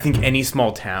I think any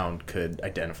small town could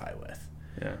identify with.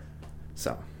 Yeah.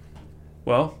 So.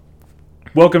 Well,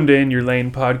 welcome to In Your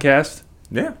Lane podcast.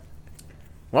 Yeah.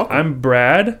 Welcome. I'm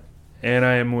Brad, and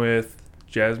I am with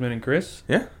Jasmine and Chris.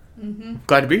 Yeah. Mm-hmm.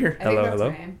 Glad to be here. Hello, that's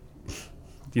hello. my name. Do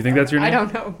you think that's your name? I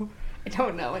don't know. I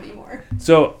don't know anymore.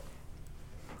 So,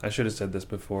 I should have said this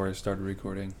before I started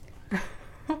recording.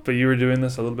 But you were doing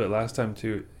this a little bit last time,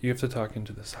 too. You have to talk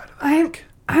into the side of the mic.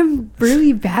 I'm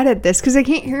really bad at this because I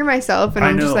can't hear myself, and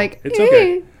I'm just like, it's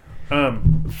okay.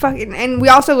 Fucking. And we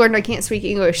also learned I can't speak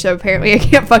English, so apparently I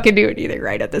can't fucking do it either.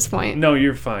 Right at this point. No,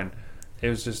 you're fine. It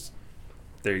was just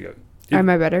there. You go. Am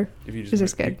I better? If you just Is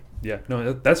this good? Yeah.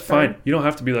 No, that's fine. You don't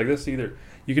have to be like this either.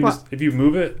 You can just if you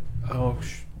move it. Oh.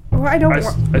 Well, I don't.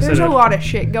 There's a lot of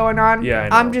shit going on. Yeah, I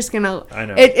know. I'm just gonna. I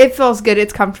know. It feels good.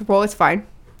 It's comfortable. It's fine.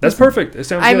 That's perfect. It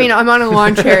sounds. I good. mean, I'm on a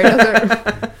lawn chair. It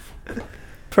doesn't.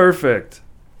 Perfect.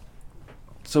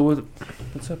 So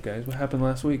what's up, guys? What happened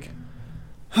last week?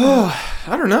 I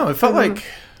don't know. It felt like...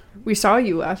 We saw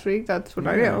you last week. That's what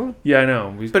I know. Yeah, I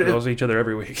know. We But see each other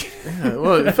every week. Yeah,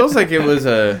 well, it feels like it was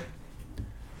a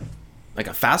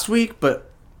fast week, but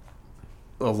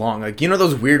a long. Like, you know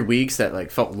those weird weeks that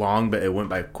like felt long, but it went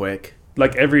by quick?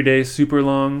 Like every day super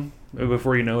long.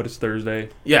 Before you know it, it's Thursday.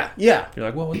 Yeah. Yeah. You're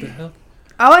like, well, what the hell?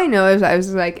 All I know is I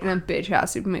was like in a bitch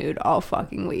ass mood all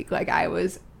fucking week. Like I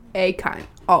was a cunt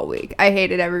all week. I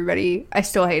hated everybody. I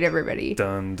still hate everybody.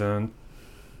 Dun dun.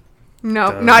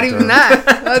 No, Dun, not dun. even that.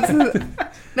 That's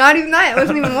not even that. It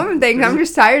wasn't even woman thing. I'm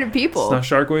just tired of people. It's not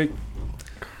Shark Week.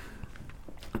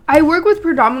 I work with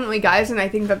predominantly guys, and I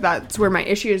think that's where my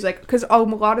issue is. Like, because a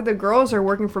lot of the girls are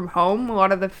working from home. A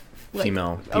lot of the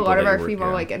Female. a lot of our work, female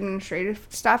yeah. like administrative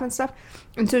staff and stuff.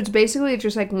 And so it's basically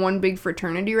just like one big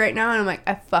fraternity right now, and I'm like,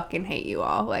 I fucking hate you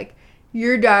all. Like,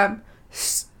 you're dumb.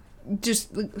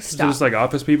 Just So stop. just like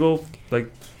office people,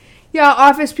 like Yeah,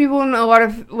 office people and a lot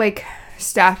of like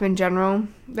staff in general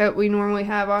that we normally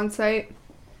have on site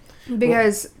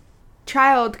because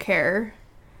childcare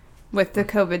with the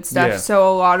COVID stuff. Yeah. So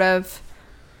a lot of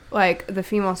like the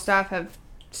female staff have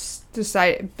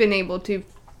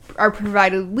are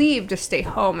provided leave to stay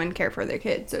home and care for their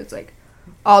kids. So it's like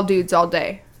all dudes all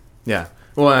day. Yeah.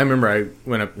 Well, I remember I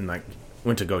went up and like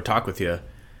went to go talk with you,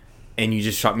 and you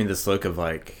just shot me this look of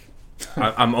like,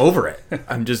 I'm over it.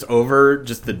 I'm just over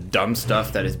just the dumb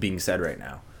stuff that is being said right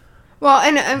now. Well,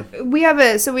 and we have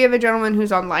a gentleman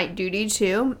who's on light duty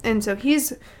too, and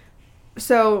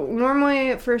so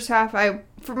normally first half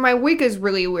my week is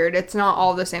really weird. It's not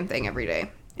all the same thing every day,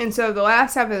 and so the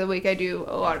last half of the week I do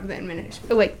a lot of the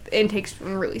intakes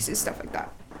and releases, stuff like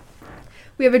that.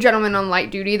 We have a gentleman on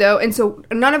light duty though, and so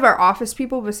none of our office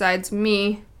people besides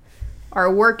me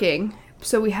are working.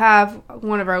 So we have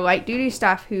one of our light duty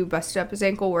staff who busted up his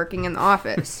ankle working in the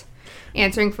office,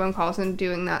 answering phone calls and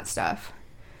doing that stuff.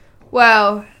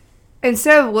 Well,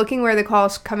 instead of looking where the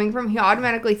call's coming from, he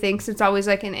automatically thinks it's always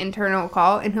like an internal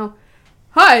call, and he'll,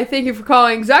 hi, thank you for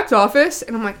calling Zach's office.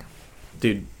 And I'm like,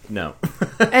 Dude, no.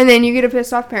 and then you get a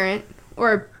pissed off parent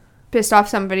or pissed off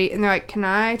somebody, and they're like, can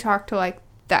I talk to like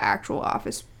the actual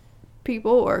office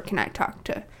people, or can I talk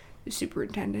to the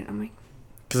superintendent? I'm like,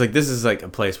 Because like this is like a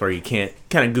place where you can't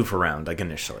kind of goof around like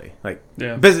initially. Like,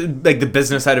 Yeah. Like the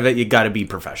business side of it, you got to be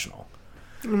professional.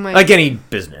 I'm Like any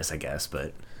business, I guess,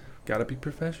 but... gotta be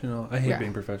professional. I hate Yeah.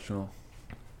 being professional.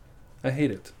 I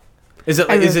hate it. Is it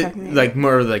I like, really fucking hate like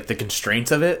more like the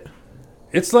constraints of it?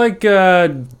 It's like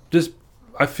just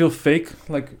I feel fake.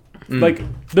 Like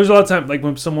there's a lot of time like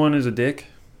when someone is a dick,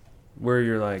 where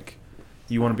you're like,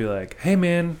 you want to be like, hey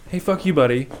man, hey fuck you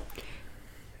buddy.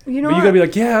 you know But you what? gotta be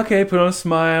like, yeah, okay, put on a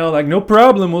smile, like no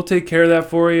problem, we'll take care of that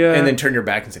for you. And then turn your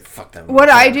back and say, fuck them. What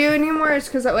I do anymore is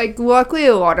because, like, luckily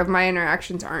a lot of my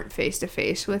interactions aren't face to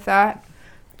face with that.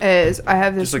 Is I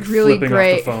have this just like really flipping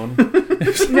great. off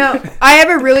the phone. No, I have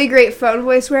a really great phone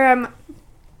voice where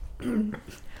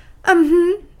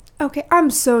okay, I'm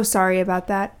so sorry about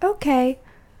that. Okay,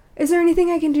 is there anything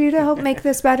I can do to help make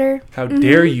this better? How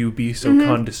dare you be so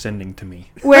condescending to me?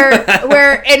 Where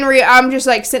I'm just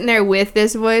like sitting there with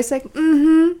this voice, like,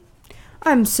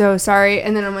 I'm so sorry,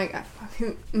 and then I'm like, I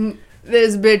fucking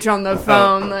this bitch on the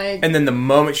phone, like. And then the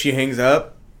moment she hangs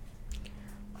up,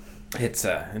 it's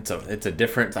a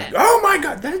different. It's like, oh my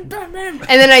god, that's Batman. And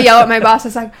then I yell at my boss.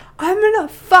 It's like, I'm gonna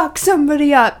fuck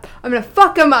somebody up. I'm gonna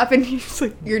fuck them up. And he's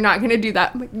like, you're not gonna do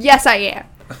that. I'm like, yes, I am.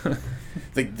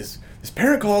 Like this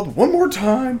parent called one more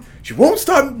time. She won't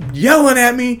stop yelling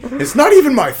at me. It's not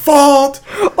even my fault.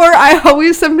 Or I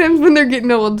always, sometimes when they're getting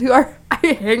a little too hard, I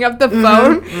hang up the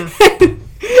phone. And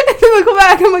then I go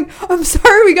back. I'm like, I'm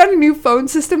sorry, we got a new phone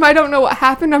system. I don't know what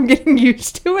happened. I'm getting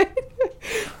used to it.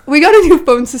 We got a new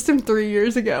phone system 3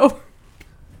 years ago.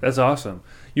 That's awesome.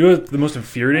 You know what the most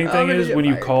infuriating I'm thing gonna is get when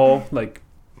you fired. call like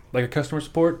a customer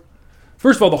support.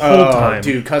 First of all, the whole time,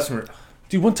 dude, customer.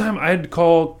 Dude, one time I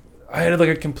had like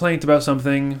a complaint about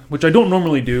something, which I don't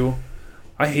normally do.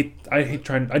 I hate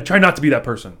trying. I try not to be that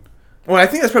person. Well, I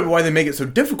think that's probably why they make it so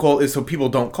difficult, is so people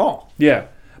don't call. Yeah,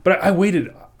 but I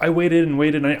waited. I waited and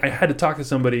waited, and I had to talk to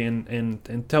somebody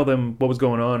and tell them what was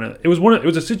going on. It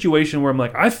was a situation where I'm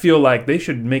like, I feel like they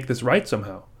should make this right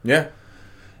somehow. Yeah.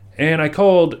 And I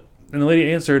called, and the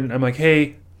lady answered, and I'm like,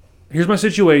 hey, here's my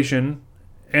situation.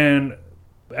 And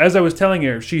as I was telling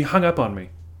her, she hung up on me.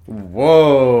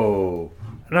 Whoa.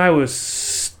 And I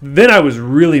was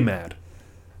really mad.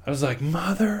 I was like,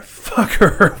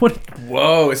 motherfucker. What?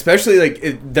 Whoa. Especially,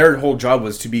 like, their whole job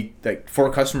was to be, like,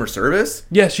 for customer service?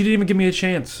 Yeah, she didn't even give me a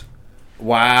chance.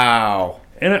 Wow.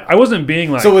 And I wasn't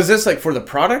being like... So was this, like, for the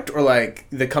product or, like,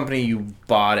 the company you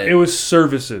bought it? It was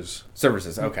services.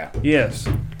 Services, okay. Yes.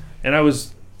 And I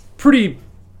was pretty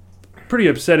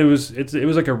upset. It was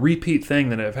like a repeat thing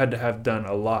that I've had to have done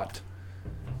a lot.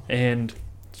 And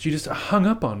she just hung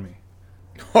up on me.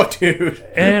 Oh, dude.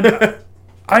 And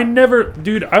I never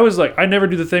do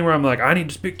the thing where I'm like, I need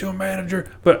to speak to a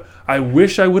manager. But I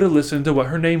wish I would have listened to what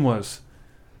her name was.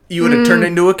 You would have turned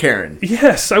into a Karen.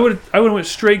 Yes, I would have went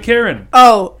straight Karen.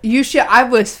 Oh, you should. I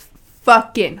was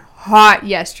fucking hot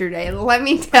yesterday. Let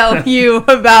me tell you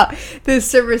about this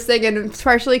service thing, and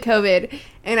especially COVID.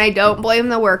 And I don't blame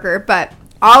the worker, but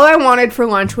all I wanted for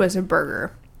lunch was a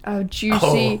burger, a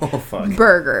juicy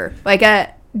burger, like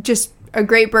a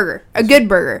great burger, a good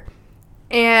burger.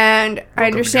 And I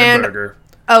understand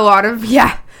a lot of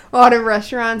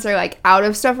restaurants are like out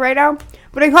of stuff right now.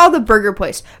 But I call the burger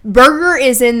place. Burger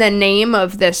is in the name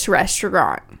of this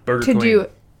restaurant. Burger Queen.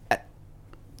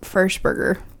 First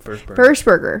Burger. First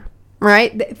Burger.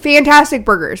 Right? Fantastic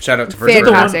burgers. Shout out to First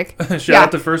Burger. Fantastic. Shout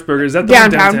out to First Burger. Is that the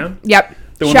downtown? one downtown? Yep.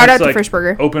 The one Shout out that's, to First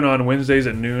Burger. Open on Wednesdays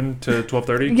at noon to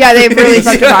 12:30. Yeah, they have really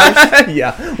fucking hours.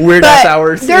 Yeah, weird ass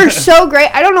hours. They're so great.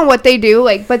 I don't know what they do,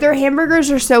 but their hamburgers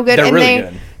are so good. They're and really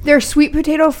good. Their sweet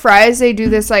potato fries, they do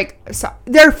this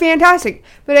they're fantastic.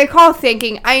 But I call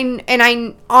thinking on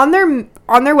their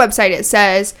website it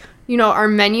says, our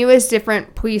menu is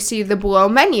different. Please see the below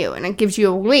menu, and it gives you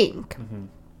a link. Mm-hmm.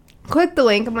 Click the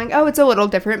link. I'm like, oh, it's a little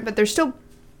different, but there's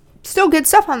still good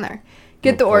stuff on there.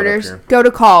 Get the orders. Go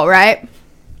to call, right?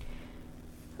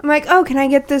 I'm like, oh, can I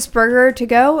get this burger to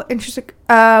go? And she's like,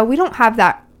 we don't have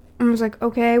that. I was like,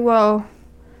 okay, well,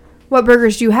 what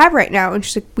burgers do you have right now? And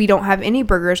she's like, we don't have any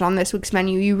burgers on this week's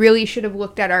menu. You really should have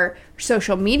looked at our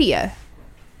social media.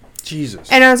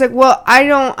 Jesus. And I was like, well,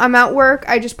 I'm at work.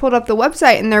 I just pulled up the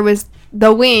website and there was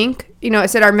the link. It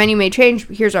said our menu may change.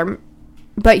 Here's our menu.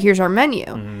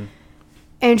 Mm-hmm.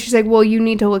 And she's like, well, you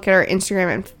need to look at our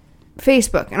Instagram and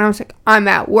Facebook. And I was like, I'm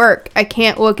at work. I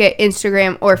can't look at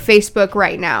Instagram or Facebook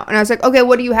right now. And I was like, okay,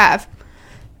 what do you have?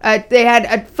 They had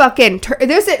a fucking...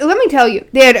 let me tell you.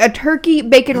 They had a turkey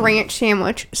bacon ranch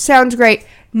sandwich. Sounds great.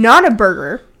 Not a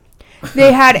burger.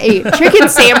 They had a chicken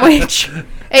sandwich.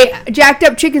 A jacked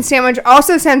up chicken sandwich.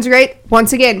 Also sounds great.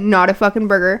 Once again, not a fucking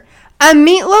burger. A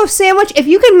meatloaf sandwich. If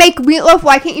you can make meatloaf,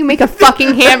 why can't you make a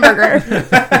fucking hamburger?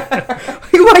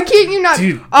 Why can't you not?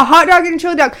 Dude. A hot dog and a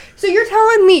chili dog. So you're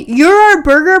telling me you're a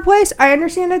burger place? I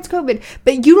understand it's COVID,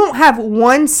 but you don't have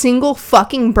one single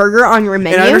fucking burger on your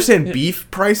menu? And I understand beef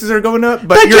prices are going up,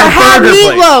 but you have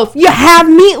meatloaf. Place. You have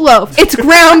meatloaf. It's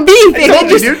ground beef. And it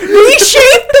just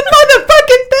reshaped the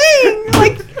motherfucking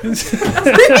thing.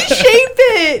 Reshape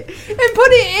it and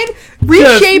put it in.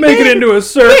 Reshape make it into a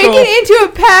circle. Make it into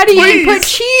a patty and put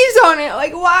cheese on it.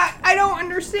 Why? I don't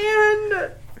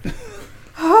understand.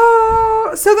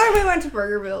 Oh, so then we went to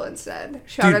Burgerville instead.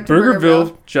 Shout out to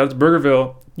Burgerville. Shout out to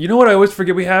Burgerville. You know what I always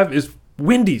forget we have is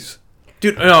Wendy's.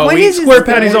 Dude, no, Wendy's we square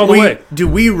patties all the way.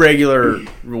 Dude, we regular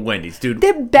Wendy's, dude.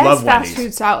 The best fast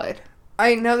food salad.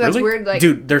 I know that's really? weird.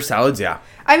 Dude, their salads, yeah.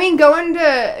 I mean,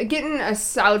 getting a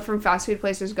salad from fast food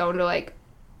places, going to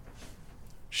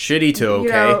shitty to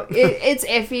okay. It's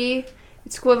iffy.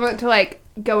 It's equivalent to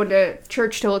going to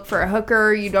church to look for a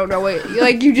hooker. You don't know what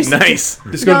you just nice.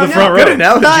 Just go to the front row. Good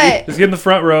analogy. Just get in the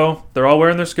front row. They're all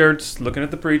wearing their skirts, looking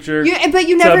at the preacher. But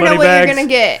you never know what you're gonna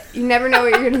get. You never know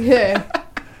what you're gonna get.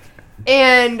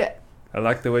 And I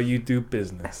like the way you do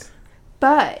business.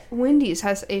 But Wendy's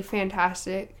has a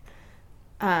fantastic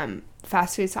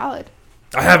fast food salad.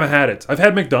 I haven't had it. I've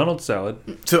had McDonald's salad.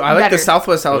 So I like the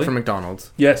Southwest salad from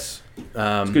McDonald's. Yes.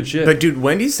 It's good shit. But dude,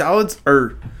 Wendy's salads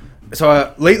are...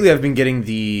 So lately I've been getting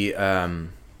the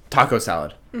taco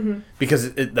salad because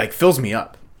it fills me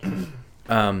up.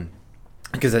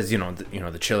 Because as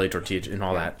the chili tortilla and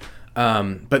all that.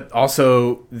 But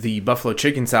also the buffalo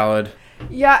chicken salad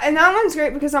Yeah, and that one's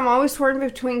great because I'm always torn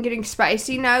between getting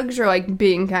spicy nugs or like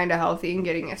being kind of healthy and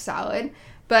getting a salad.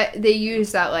 But they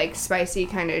use that like spicy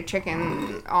kind of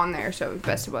chicken on there, so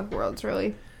best of both worlds,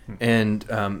 really. And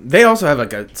they also have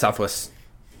like a Southwest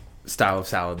style of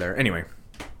salad there. Anyway,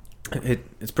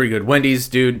 it's pretty good. Wendy's,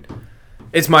 dude,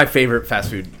 it's my favorite fast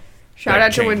food. Shout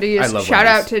out to chain. Wendy's. I love Shout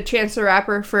Wendy's. out to Chance the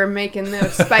Rapper for making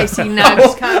those spicy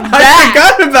nugs come I back.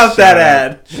 forgot about that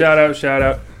ad. Shout out.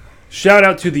 Shout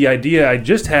out to the idea I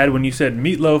just had when you said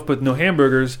meatloaf but no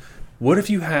hamburgers. What if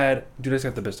you had... Dude, I just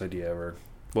got the best idea ever.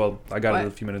 Well, I got it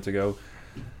a few minutes ago.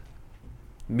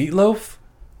 Meatloaf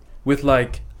with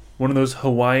like one of those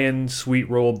Hawaiian sweet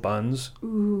roll buns.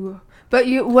 Ooh. But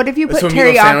what if you put So a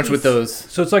meatloaf teriyaki sandwich with those.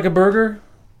 So it's like a burger,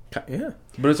 Yeah.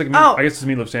 but it's like a Oh. I guess it's a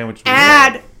meatloaf sandwich.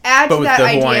 add But to with that the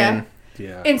idea. Hawaiian.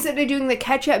 Yeah. Instead of doing the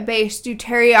ketchup base, do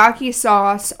teriyaki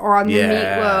sauce on the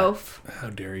Yeah. meatloaf. How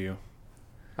dare you?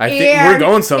 I think we're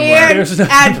going somewhere. And There's-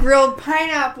 add grilled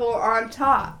pineapple on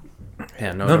top.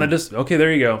 Yeah, No, that just... Okay,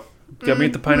 there you go. Got me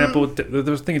at the pineapple. With I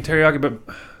was thinking teriyaki, but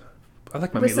I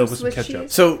like my With some meatloaf with some Swiss ketchup.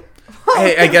 cheese. So,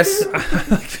 hey, I guess... I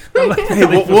like Hey, meatloaf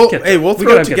with we'll ketchup. we'll We throw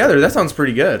gotta it have together. That sounds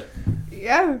pretty good.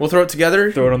 Yeah. We'll throw it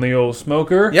together. Throw it on the old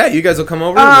smoker. Yeah, you guys will come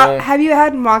over. And we'll... Have you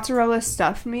had mozzarella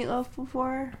stuffed meatloaf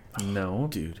before? No,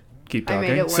 Dude. keep I talking.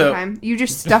 made it one So- time. You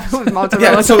just stuff it with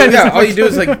mozzarella. Yeah, so cheese. yeah, all you do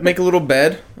is like make a little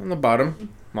bed on the bottom,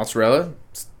 mozzarella,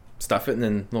 stuff it, and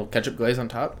then a little ketchup glaze on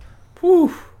top.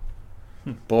 Whew.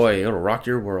 Boy, it'll rock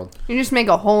your world. You just make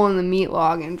a hole in the meat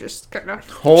log and just kind of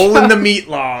Hole in the meat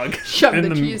log. shove In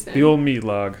the cheese the in. old meat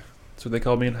log. That's what they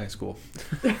called me in high school.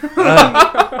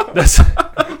 That's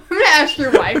I'm gonna ask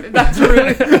your wife if that's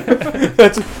really.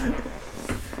 That's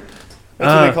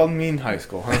what they called me in high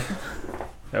school, huh?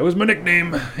 that was my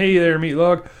nickname. Hey there, meat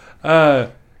log.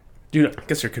 Dude, I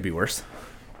guess there could be worse.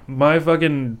 my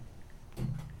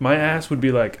ass would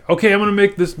be like, okay, I'm gonna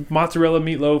make this mozzarella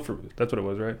meatloaf. That's what it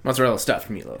was, right? Mozzarella stuffed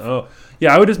meatloaf. Oh,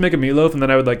 yeah. I would just make a meatloaf and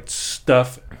then I would like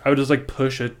stuff. I would just like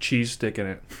push a cheese stick in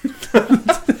it.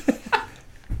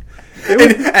 And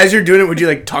as you're doing it, would you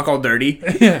like talk all dirty?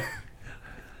 Yeah.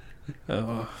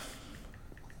 Oh.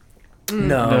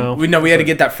 No. No. We had to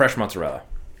get that fresh mozzarella.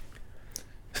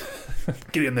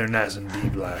 Get in there nice and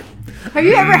deep, like. Have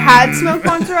you ever had smoked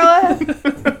mozzarella?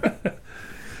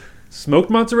 Smoked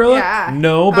mozzarella? Yeah.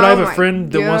 No, but I Oh have a my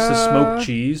friend that wants to smoke God.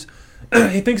 cheese.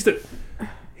 He thinks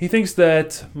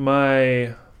that my...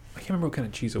 I can't remember what kind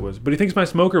of cheese it was, but he thinks my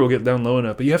smoker will get down low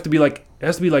enough. But you have to be like... It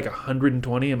has to be like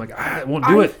 120. I'm like, it won't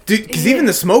do it. Dude, because even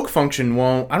the smoke function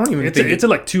won't... I don't even think... It's at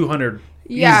like 200.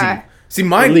 Yeah. Easy. See,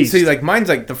 mine... at least. See, like, mine's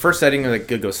like the first setting, like,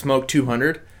 it goes smoke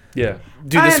 200. Yeah.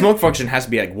 Dude, the smoke function has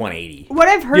to be like 180. What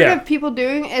I've heard Yeah. of people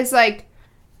doing is like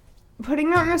putting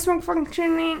it on the smoke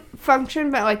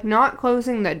function, but like not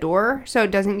closing the door so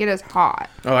it doesn't get as hot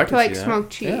Oh, I to can like see that.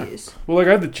 smoke Yeah. cheese. Well, like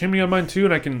I have the chimney on mine too,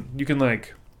 and you can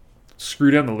like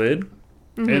screw down the lid,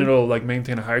 and it'll like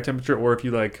maintain a higher temperature. Or if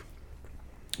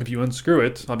you unscrew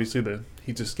it, obviously the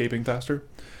heat's escaping faster.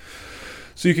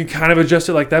 So you can kind of adjust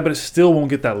it like that, but it still won't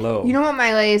get that low. You know what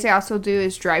my lazy ass will do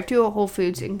is drive to a Whole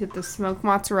Foods and get the smoked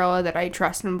mozzarella that I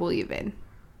trust and believe in.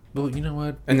 Well, you know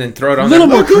what? And then throw it on A little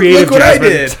there. more creative, Look what I Jasmine.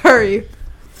 did. Sorry.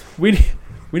 We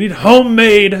need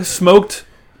homemade smoked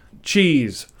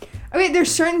cheese. Okay,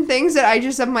 there's certain things that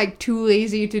I'm like too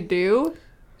lazy to do.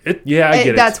 I get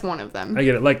it. That's one of them. I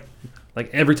get it. Like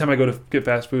every time I go to get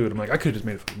fast food, I'm like, I could have just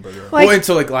made a fucking burger. Like, Well, and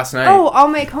so like last night... oh, I'll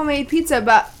make homemade pizza,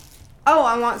 but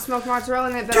I want smoked mozzarella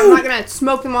in it, but I'm not gonna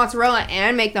smoke the mozzarella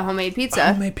and make the homemade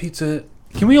pizza. Homemade pizza.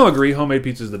 Can we all agree homemade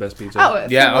pizza is the best pizza? Oh,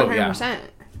 Yeah, 100%.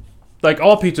 Like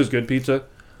all pizza's good pizza.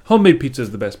 Homemade pizza is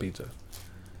the best pizza.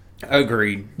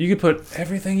 Agreed. You can put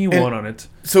everything you want on it.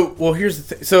 So, well, here's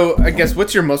the thing. So, I guess,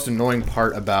 what's your most annoying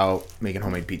part about making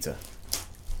homemade pizza?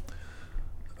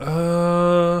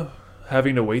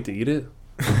 Having to wait to eat it.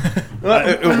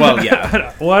 Well,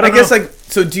 yeah. Well, I don't I guess, know. like,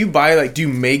 so do you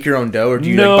make your own dough, or do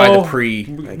you no, like, buy the pre...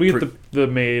 Like, we get the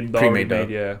made, the pre-made already dough. made,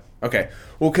 yeah. Okay.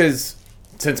 Well, because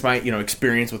since my,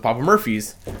 experience with Papa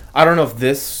Murphy's, I don't know if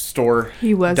this store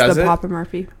He was does the it, Papa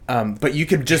Murphy. but you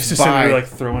could just Just buy... like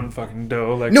throwing fucking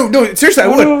dough. Like No, seriously, I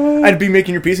would. What? I'd be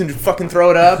making your piece and just fucking throw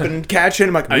it up and catch it.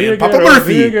 I'm like, I am Figaro, Papa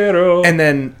Murphy. Figaro. And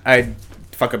then I'd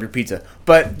fuck up your pizza.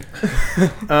 But,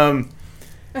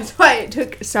 That's why it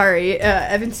took,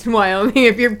 Evanston, Wyoming,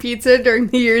 if your pizza during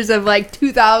the years of like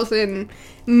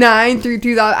 2009 through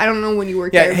 2000, I don't know when you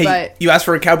worked yeah, there, hey, but you ask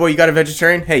for a cowboy, you got a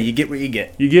vegetarian? Hey, you get what you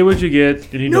get. You get what you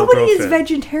get, and you nobody don't is grow fat.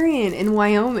 vegetarian in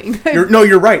Wyoming.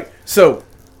 You're right. So,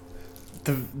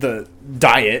 the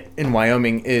diet in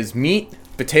Wyoming is meat,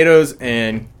 potatoes,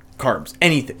 and carbs.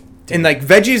 Anything. And like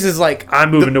veggies is like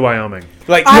I'm moving to Wyoming.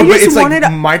 like I no, but just it's like wanted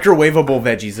microwavable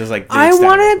veggies is like the I standard.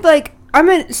 wanted like I'm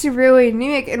a severely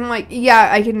anemic and like yeah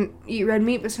I can eat red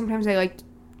meat but sometimes I like to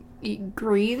eat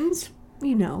greens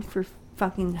for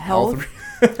fucking health.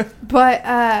 But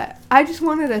I just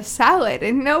wanted a salad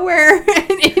and nowhere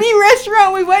in any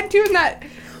restaurant we went to in that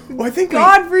Well, I think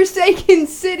godforsaken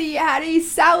city had a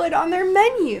salad on their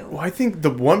menu. I think the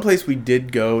one place we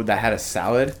did go that had a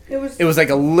salad, It was like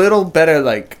a little bit of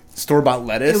like store-bought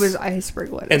lettuce. it was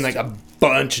iceberg lettuce and like a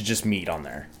bunch of just meat on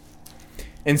there.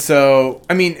 And so,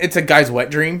 I mean, it's a guy's wet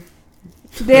dream.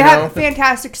 They you have know?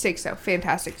 fantastic steaks though,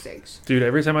 fantastic steaks. Dude,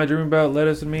 every time I dream about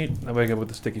lettuce and meat, I wake up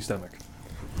with a sticky stomach.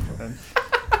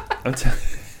 I'm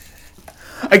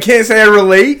I can't say I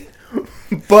relate,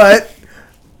 but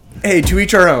hey, to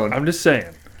each our own. I'm just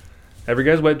saying. Every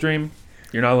guy's wet dream,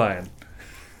 you're not lying.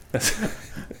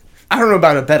 I don't know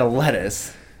about a bed of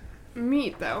lettuce.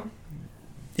 Meat though,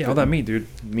 Yeah, all that meat, dude.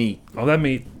 Meat. All that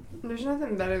meat. there's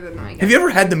nothing better than like. Have you ever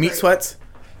had the meat sweats?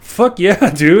 Fuck yeah,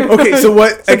 dude. Okay, so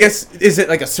what? I guess is it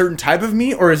like a certain type of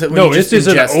meat, or is it when No, you it's just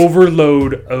just an ingest?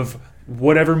 overload of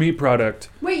whatever meat product.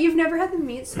 Wait, you've never had the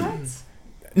meat sweats?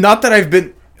 Not that I've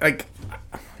been like,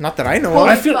 not that I know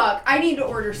Holy of. I feel- fuck! I need to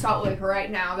order Salt Lake right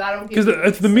now. That'll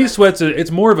Because the meat sweats,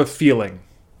 it's more of a feeling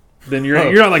than you're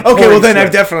not like. Okay, well pouring then sweat.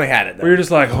 I've definitely had it. Where you're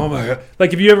just like, oh my god.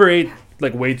 Like if you ever ate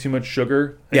like way too much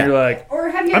sugar, and Yeah. you're like, Or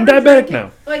have you? I'm ever diabetic drank-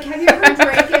 now. Like, have you ever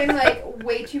drinking like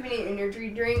way too many energy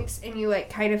drinks and you like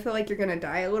kind of feel like you're gonna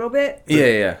die a little bit?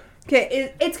 Yeah.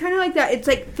 Okay, it's kind of like that. It's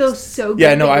like feels so good.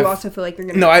 Yeah, no, that you I've- also feel like you're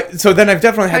gonna. No, so then I've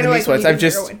definitely had Kinda the meat like when sweats. you I've do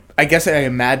just, heroin. I guess I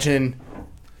imagine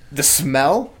the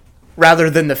smell rather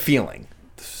than the feeling.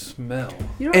 smell.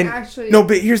 You don't And actually. no,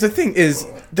 but here's the thing: is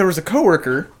there was a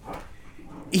coworker.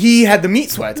 He had the meat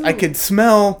sweats. I could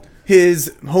smell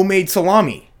his homemade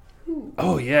salami.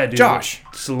 Oh yeah, dude. Josh.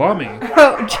 Salami.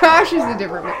 Oh, Josh is a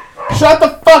different one. Shut the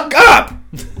fuck up!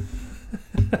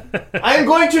 I am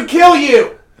going to kill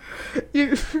you.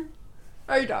 You.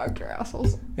 Our dogs are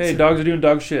assholes. Hey, dogs are doing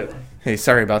dog shit. Hey,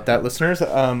 sorry about that, listeners.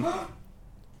 We'll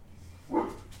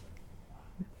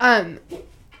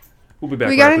be back.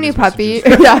 We right got a after new these puppy.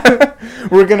 messages.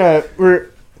 Yeah. we're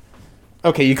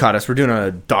okay. You caught us. We're doing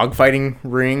a dog fighting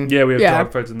ring. Yeah, we have Yeah.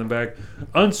 dog fights in the back.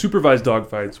 Unsupervised dog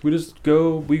fights. We just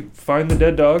go. We find the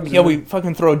dead dogs. Yeah, and- we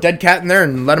fucking throw a dead cat in there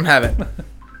and let him have it.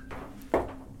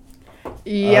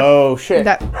 Yep. Oh shit,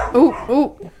 That.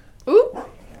 Ooh.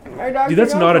 Our dogs Dude,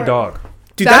 that's are not going a for it. dog.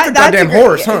 dude, that's a goddamn great-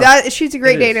 horse, huh? She's a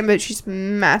great It is. Dana, but she's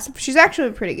massive. She's actually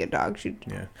a pretty good dog.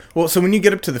 Yeah. Well, so when you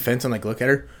get up to the fence and like look at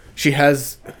her, she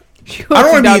has. She I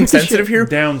don't want to be dogs insensitive here,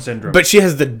 Down syndrome. but she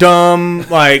has the dumb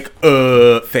like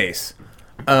face.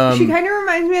 She kind of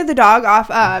reminds me of the dog off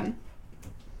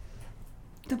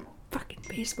the fucking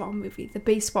baseball movie, the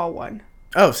baseball one.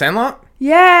 Oh, Sandlot.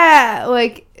 Yeah,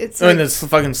 like it's Oh, and like, it's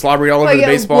fucking slobbery all over like the it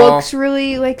baseball. looks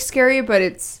really like scary, but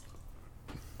it's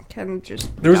kind of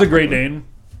just. There was a Great Dane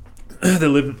that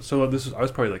lived. So I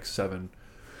was probably like 7.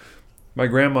 My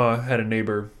grandma had a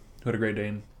neighbor who had a Great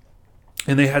Dane,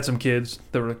 and they had some kids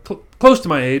that were like close to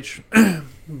my age,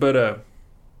 but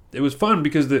it was fun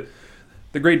because the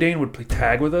Great Dane would play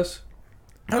tag with us,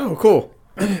 Oh, cool.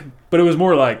 but it was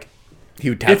more like He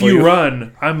would if tackle you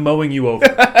run, I'm mowing you over.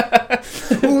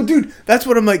 Well, dude, that's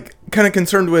what I'm like kind of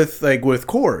concerned with, like with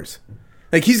Coors.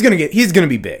 Like he's gonna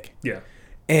be big, Yeah,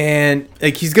 and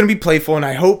like he's gonna be playful, and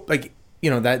I hope like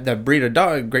that breed of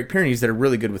dog, Great Pyrenees, that are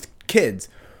really good with kids.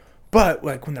 But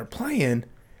like when they're playing,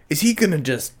 is he gonna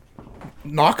just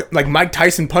knock like Mike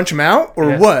Tyson punch him out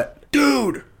or Yeah. what,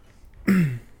 dude?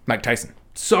 Mike Tyson.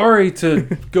 sorry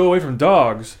to go away from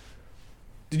dogs.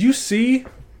 Did you see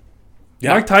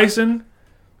Yeah. Mike Tyson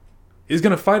is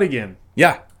gonna fight again?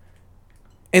 Yeah.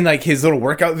 And like his little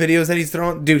workout videos that he's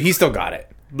throwing, dude, he still got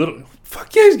it.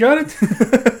 Fuck yeah, he's got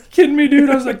it. Kidding me, dude?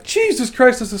 I was like, Jesus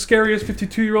Christ, that's the scariest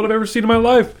 52-year-old I've ever seen in my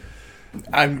life.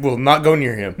 I will not go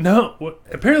near him. No,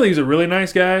 apparently he's a really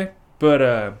nice guy, but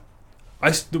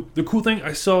the cool thing,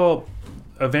 I saw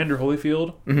Evander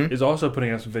Holyfield is also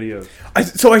putting out some videos.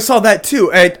 So I saw that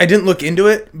too. I didn't look into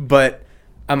it, but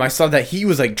I saw that he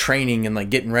was like training and like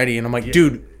getting ready, and I'm like,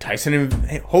 dude, Tyson and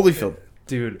Holyfield,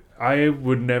 Dude, I've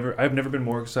never been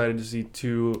more excited to see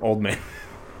 2 old man,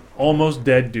 almost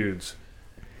dead dudes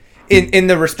in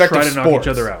the respective try to knock sports.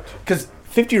 each other out. Because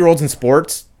 50-year-olds in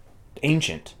sports,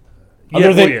 ancient. Yeah,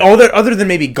 Other than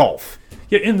maybe golf,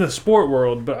 Yeah, in the sport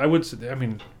world, but I would say, I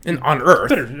mean, and on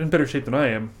Earth. in better shape than I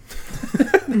am.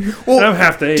 Well, And I'm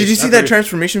half the age. did you see Half that the-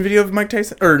 transformation video of Mike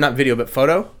Tyson, or not video, but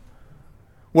photo?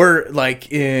 Where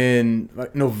like in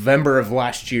like, November of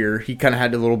last year, he kind of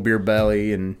had a little beer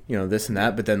belly and this and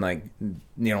that, but then like in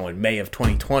May of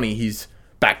 2020, he's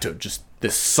back to just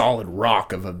this solid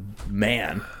rock of a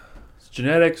man. It's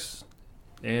genetics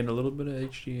and a little bit of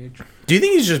HGH. Do you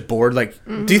think he's just bored? Like,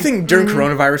 do you think during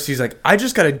coronavirus he's like, I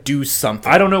just got to do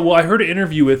something? I don't know. Well, I heard an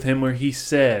interview with him where he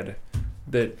said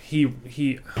that he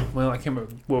well, I can't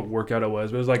remember what workout it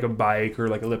was, but it was like a bike or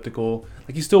like elliptical.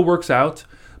 Like he still works out,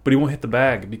 but he won't hit the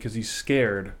bag because he's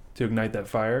scared to ignite that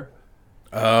fire.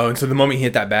 Oh, and so the moment he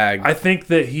hit that bag, I think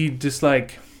that he just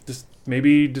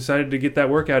maybe decided to get that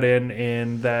workout in,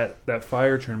 and that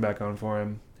fire turned back on for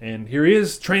him. And here he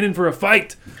is training for a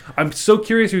fight. I'm so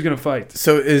curious who's going to fight.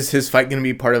 So is his fight going to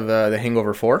be part of the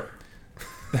Hangover 4?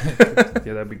 Yeah,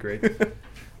 that'd be great.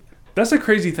 That's the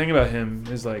crazy thing about him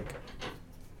is like,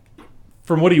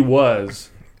 from what he was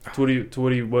to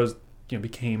what he was,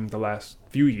 became the last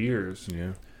few years.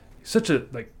 Yeah. He's such a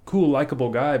like cool, likable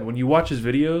guy. But when you watch his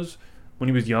videos when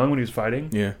he was young, when he was fighting,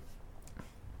 Yeah.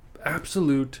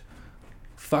 absolute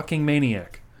fucking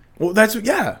maniac. Well,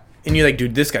 yeah. And you're like,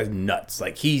 dude, this guy's nuts.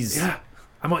 Like, he's... Yeah,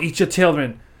 I'm gonna eat your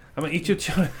children. I'm gonna eat your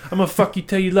children. I'm gonna fuck you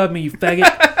till you love me, you faggot.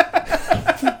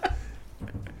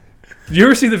 Did you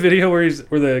ever see the video where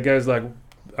the guy's like,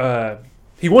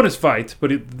 he won his fight,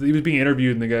 but he was being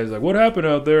interviewed, and the guy's like, "What happened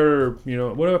out there?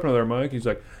 What happened out there, Mike?" He's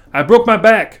like, "I broke my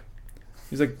back."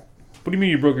 He's like, "What do you mean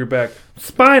you broke your back?"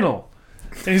 "Spinal."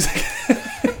 And he's like,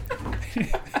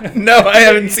 No, I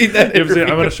haven't seen that. I'm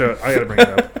gonna show it. I gotta bring it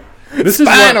up.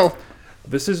 Spinal.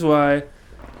 This is why,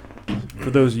 for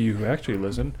those of you who actually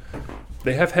listen,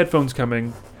 they have headphones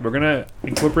coming. We're going to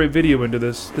incorporate video into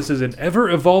this. This is an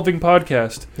ever-evolving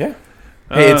podcast. Yeah.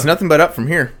 Hey, it's nothing but up from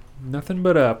here. Nothing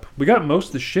but up. We got most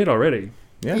of the shit already.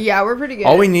 Yeah. Yeah, we're pretty good.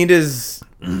 All we need is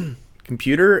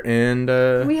computer and...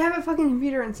 We have a fucking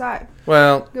computer inside.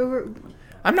 Well, Go.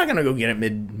 I'm not going to go get it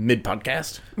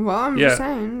mid-podcast. Well, I'm Yeah. just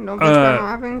saying. Don't bitch about not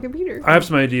having a computer. I have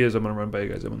some ideas I'm going to run by you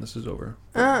guys when this is over.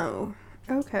 Oh,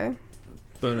 okay.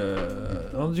 But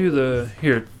I'll do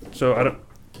here. So I don't...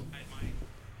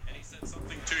 And he said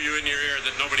something to you in your ear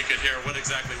that nobody could hear. What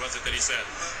exactly was it that he said?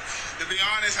 To be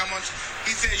honest,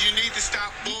 he said you need to stop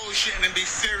bullshitting and be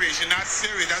serious. You're not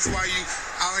serious. That's why you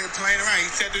out here playing around. He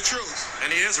said the truth.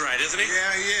 And he is right, isn't he?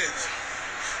 Yeah, he is.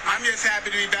 I'm just happy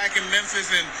to be back in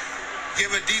Memphis and give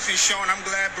a decent show. And I'm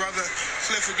glad brother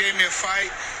Clifford gave me a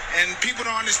fight. And people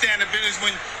don't understand the business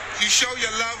when you show your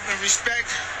love and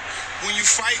respect when you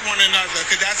fight one another,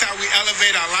 because that's how we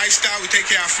elevate our lifestyle. We take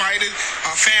care of our fighters,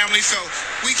 our family. So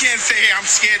we can't say, hey, I'm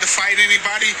scared to fight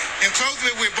anybody. And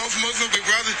closely, we're both Muslim, we're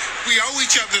brothers. We owe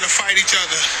each other to fight each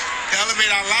other, to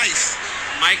elevate our life.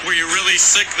 Mike, were you really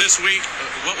sick this week?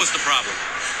 What was the problem?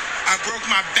 I broke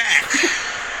my back.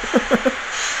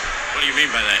 What do you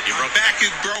mean by that? You My broke back is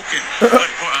broken.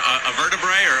 a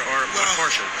vertebrae or what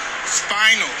portion?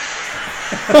 Spinal.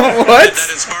 What? Did that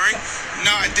in sparring?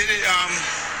 No, I did it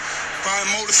by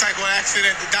a motorcycle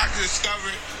accident. The doctor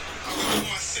discovered I was doing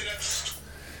my sit-ups.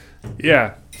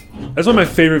 Yeah. That's one of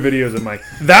my favorite videos of Mike.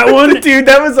 That one? Dude,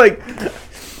 that was like...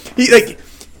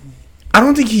 I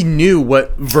don't think he knew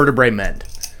what vertebrae meant.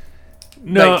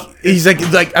 No. Like, he's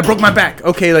like, I broke my back.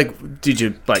 Okay, like, did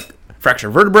you, like,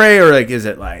 fracture vertebrae? Or, like, is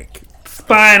it, like...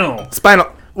 Spinal.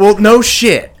 Well, no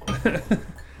shit.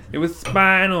 It was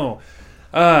spinal.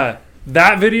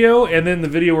 That video, and then the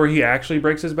video where he actually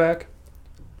breaks his back.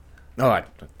 Oh,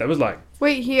 That was like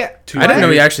Wait, he... I didn't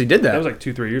know he actually did that. That was like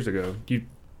 2-3 years ago. You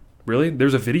really?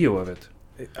 There's a video of it.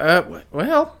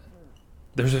 Well...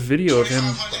 There's a video of him.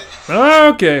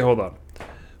 2,500. Okay, hold on.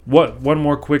 One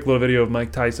more quick little video of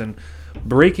Mike Tyson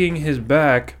breaking his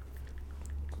back.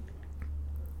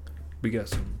 We got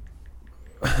some.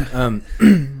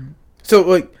 So,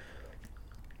 like...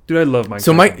 Dude, I love Mike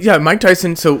So, Tyson. Mike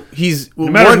Tyson, so he's... No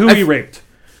matter who he raped.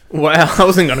 Well, I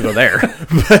wasn't going to go there.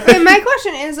 Wait, my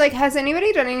question is, like, has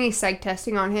anybody done any psych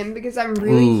testing on him? Because I'm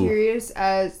really Ooh. curious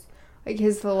as, like,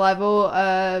 his level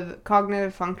of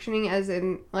cognitive functioning as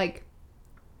in, like...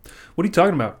 What are you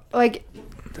talking about? Like,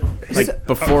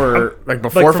 before Like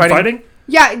from fighting?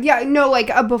 yeah, no,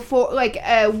 like, before, like,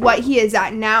 what he is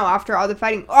at now after all the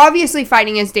fighting. Obviously,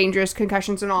 fighting is dangerous,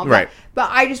 concussions and all Right. that. But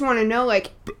I just want to know,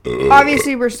 like,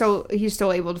 obviously, he's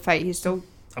still able to fight. He's still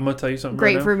I'm going to tell you something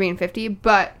great right for being 50.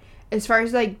 But as far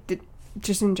as, like,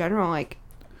 just in general, like,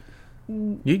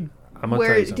 I'm gonna tell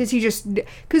where you something. does he just...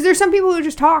 Because there's some people who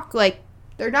just talk, like,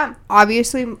 they're dumb.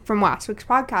 Obviously, from last week's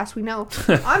podcast, we know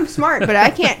I'm smart, but I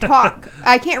can't talk.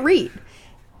 I can't read.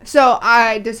 So,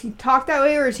 does he talk that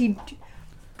way, or is he...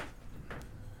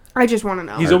 I just want to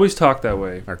know. He's always talked that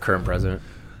way. Our current president.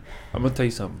 I'm gonna tell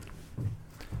you something.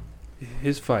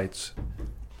 His fights,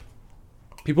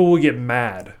 people will get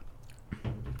mad.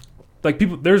 Like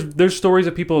people, there's stories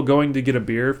of people going to get a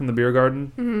beer from the beer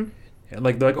garden, And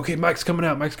like they're like, okay, Mike's coming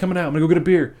out. I'm gonna go get a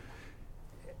beer.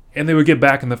 And they would get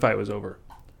back, and the fight was over.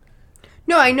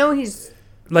 No, I know he's.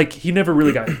 Like he never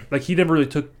really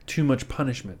took too much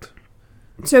punishment.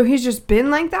 So he's just been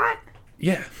like that?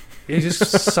 Yeah, he's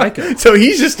just psycho. So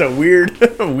he's just a weird.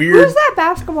 Who's that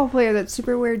basketball player that's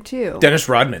super weird too? Dennis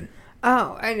Rodman.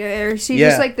 Oh, or is he Yeah.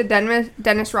 just like the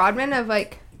Dennis Rodman of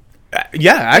like...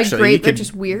 Yeah, actually, great, but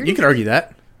just weird? You could argue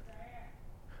that.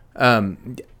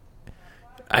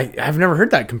 I've never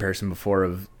heard that comparison before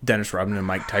of Dennis Rodman and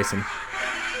Mike Tyson.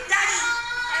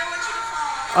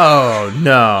 Oh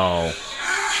no,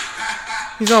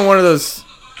 he's on one of those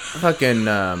fucking.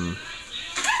 Oh!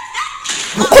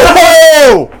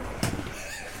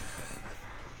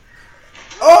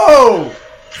 Oh!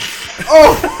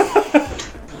 Oh!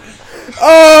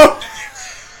 Oh!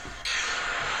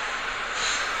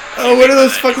 Oh, what are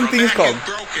those fucking things called?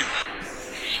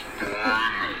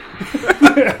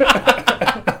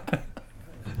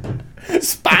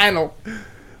 Spinal.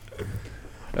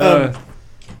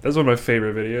 That's one of my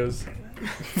favorite videos.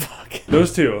 Fuck.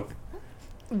 Those two.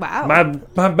 Wow.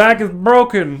 My back is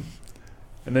broken.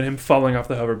 And then him falling off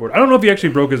the hoverboard. I don't know if he actually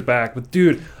broke his back, but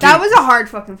dude. That was a hard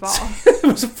fucking fall. It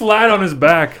was flat on his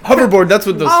back. Hoverboard, that's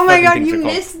what those Oh my fucking god, things you are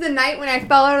called. missed the night when I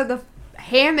fell out of the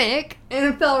hammock and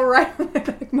it fell right on my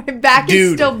back. My back is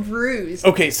Dude. still bruised.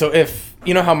 Okay, so if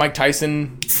you know how Mike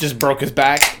Tyson just broke his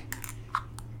back,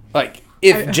 like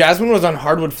if Jasmine was on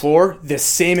hardwood floor, the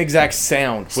same exact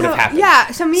sound would have happened. Yeah,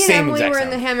 so me and Same Emily exact were in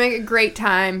the sound. hammock, a great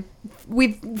time.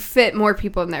 We've fit more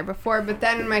people in there before, but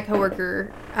then my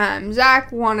coworker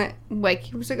Zach wanted, like,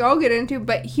 he was like, I'll get into,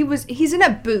 but he's in a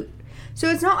boot, so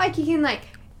it's not like he can like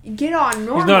get on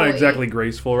normally. He's not exactly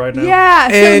graceful right now. Yeah,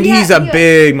 so And he's a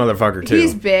big motherfucker too.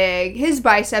 He's big. His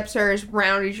biceps are as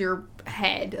round as your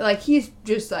head. Like he's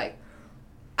just like.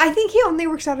 I think he only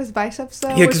works out his biceps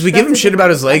though. Yeah, because we give him shit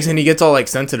about his legs and he gets all like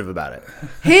sensitive about it.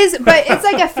 But it's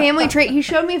like a family trait. He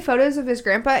showed me photos of his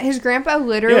grandpa. His grandpa Yeah,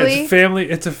 literally.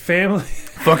 it's a family.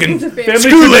 Fucking family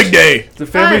screw leg day. It's a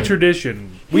family Fun.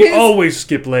 tradition. We always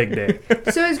skip leg day.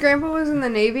 So his grandpa was in the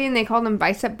Navy and they called him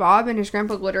Bicep Bob, and his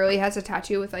grandpa literally has a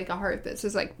tattoo with like a heart that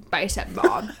says like Bicep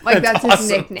Bob. Like that's his awesome.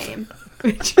 nickname.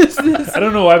 Which is this. I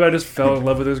don't know why, but I just fell in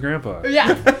love with his grandpa. Yeah.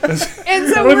 And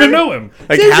so I don't even know him.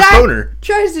 Like So half Zach owner.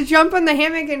 tries to jump on the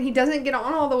hammock and he doesn't get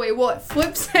on all the way. Well, it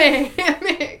flips the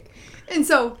hammock. And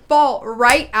so fall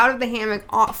right out of the hammock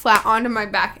flat onto my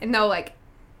back. And no, like,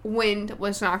 wind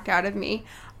was knocked out of me.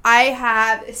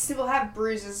 I still have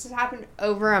bruises. This happened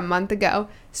over a month ago.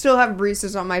 Still have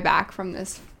bruises on my back from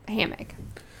this hammock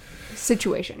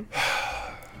situation.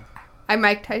 I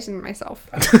Mike Tyson myself.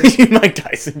 You Mike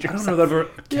Tyson. I don't know that ever.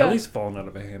 Kelly's fallen out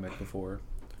of a hammock before.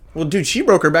 Well, dude, she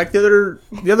broke her back the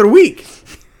other week.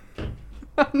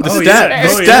 The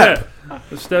step. Yeah.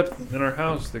 The step in our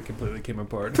house that completely came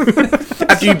apart.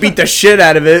 After you beat the shit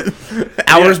out of it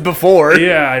hours before.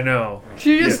 Yeah, I know.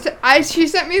 She just, she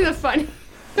sent me the funniest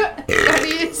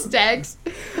text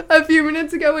a few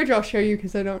minutes ago, which I'll show you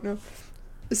because I don't know.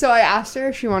 So I asked her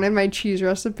if she wanted my cheese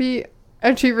recipe,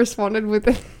 and she responded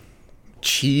with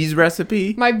Cheese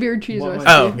recipe? my beer cheese What, recipe.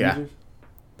 Oh, yeah.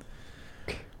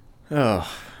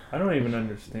 Oh. I don't even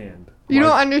understand. You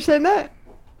don't understand that?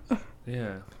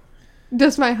 Yeah.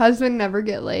 Does my husband never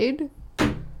get laid?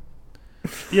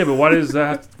 Yeah, but why does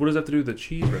that? What does that have to do with the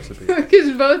cheese recipe?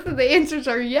 Because both of the answers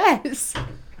are yes.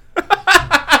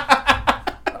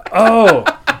 Oh,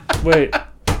 wait,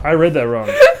 I read that wrong.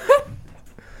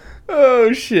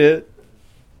 Oh, shit.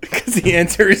 Because the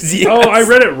answer is yes. Oh, I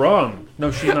read it wrong.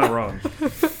 No, she's not wrong.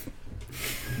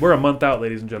 We're a month out,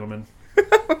 ladies and gentlemen.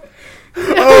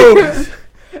 Oh.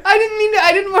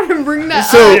 I didn't want to bring that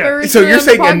up. So originally you're on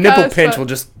the saying a nipple podcast, pinch but- will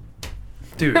just...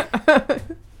 Dude,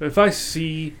 if I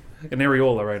see an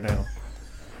areola right now,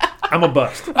 I'm a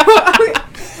bust.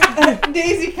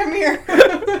 Daisy, come here.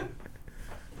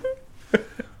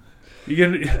 You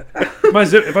can my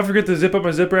zip. If I forget to zip up my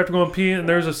zipper after going pee and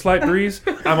there's a slight breeze,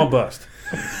 I'm a bust.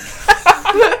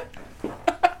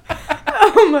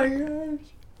 Oh my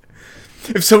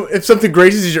gosh. If something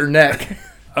grazes your neck,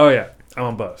 Oh yeah, I'm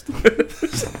a bust.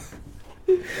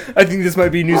 I think this might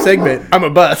be a new segment. I'm a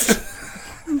bust.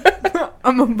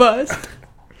 I'm a bust.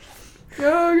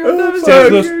 Oh god, that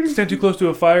was Stand too close to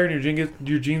a fire and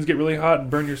your jeans get really hot and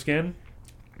burn your skin.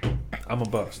 I'm a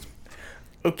bust.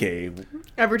 Okay.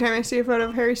 Every time I see a photo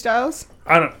of Harry Styles,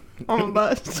 I don't I'm a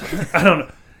bust.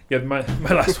 know. Yeah, my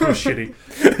last one was shitty.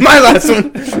 My last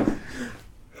one.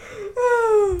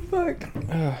 Oh fuck.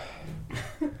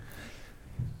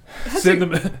 Sit in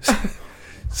the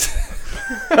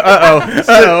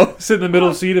Uh-oh. sit in the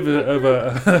middle seat of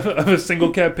a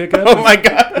single cab pickup. Oh my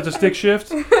god. With a stick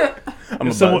shift. I'm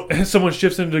a If someone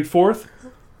shifts into fourth,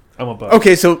 I'm a bust.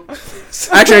 Okay, so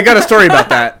actually, I got a story about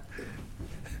that.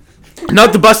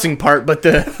 Not the busting part, but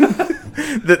the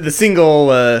the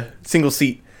single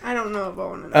seat. I don't know if I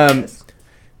want to know this.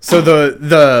 So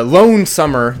the lone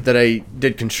summer that I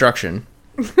did construction,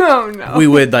 Oh no. we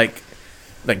would like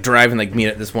drive and like meet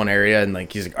at this one area, and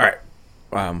like he's like, all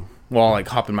right, we'll all like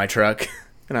hop in my truck,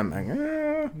 and I'm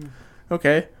like,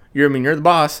 okay, you're the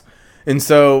boss, and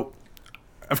so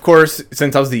of course,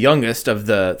 since I was the youngest of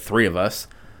the three of us,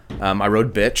 I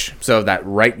rode bitch, so that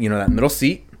that middle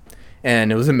seat,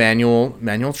 and it was a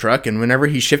manual truck, and whenever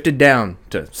he shifted down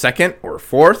to second or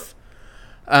fourth,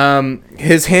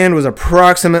 his hand was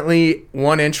approximately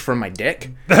 1 inch from my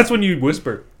dick. That's when you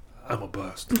whisper, I'm a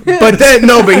bust. But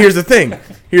here's the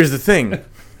thing.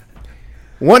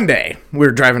 One day we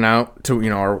were driving out to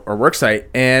our work site,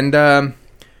 and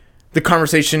the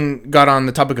conversation got on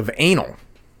the topic of anal.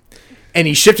 And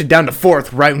he shifted down to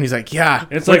fourth right when he's like, yeah.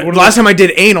 It's like last time I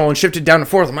did anal and shifted down to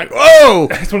fourth, I'm like, whoa!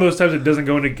 It's one of those times it doesn't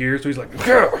go into gear, so he's like,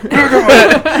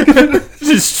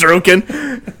 just stroking.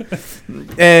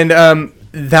 And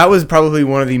that was probably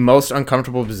one of the most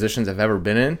uncomfortable positions I've ever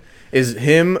been in, is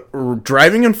him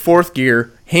driving in fourth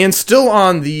gear, hands still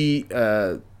on the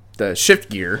shift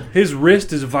gear. his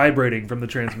wrist is vibrating from the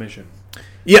transmission.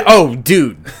 Yeah, oh,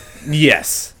 dude.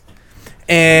 Yes.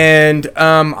 And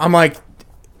I'm like,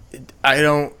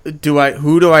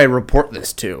 who do I report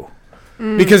this to?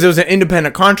 Because it was an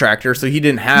independent contractor, so he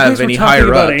didn't have any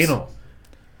higher ups. Anal.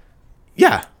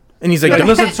 Yeah. And he's like, Like,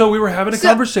 listen, so we were having a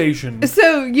conversation.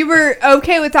 So you were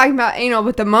okay with talking about anal,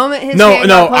 but the moment his no, hand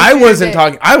got close I to your wasn't dick-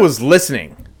 talking. I was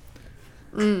listening.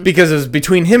 Because it was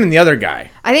between him and the other guy.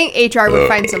 I think HR would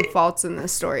find some faults in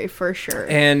this story for sure.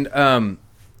 And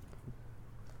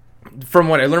from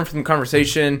what I learned from the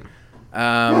conversation,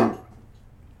 the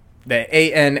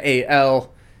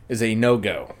ANAL is a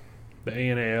no-go. The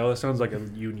ANAL, that sounds like a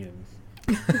union.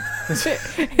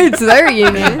 It's their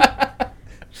union.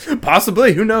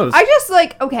 Possibly, who knows? I just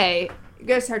okay, you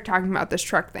guys start talking about this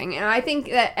truck thing, and I think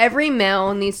that every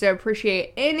male needs to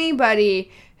appreciate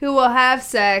anybody who will have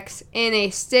sex in a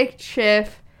stick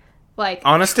shift,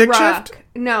 on a stick shift?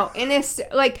 No, in a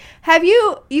have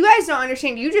you guys don't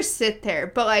understand? You just sit there,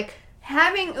 but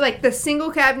having the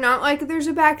single cab, not there's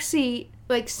a back seat,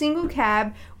 single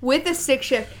cab with a stick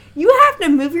shift. You have to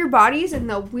move your bodies in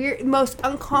the most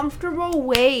uncomfortable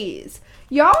ways.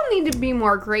 Y'all need to be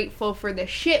more grateful for the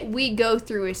shit we go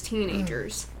through as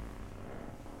teenagers.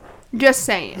 Just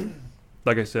saying.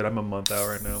 Like I said, I'm a month out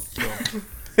right now, so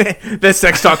That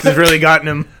sex talk has really gotten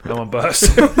him. I'm a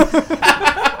bust.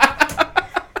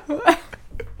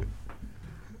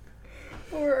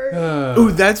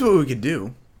 Ooh, that's what we could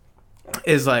do.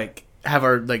 Is have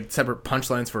our separate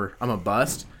punchlines for I'm a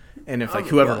bust, and if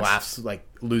whoever laughs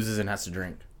loses and has to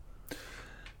drink.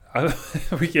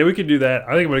 we could do that.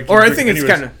 I think I'm gonna. Or I think it's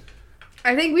kind of.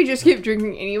 I think we just keep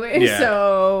drinking anyway, Yeah.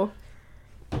 so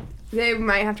they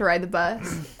might have to ride the bus.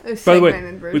 By the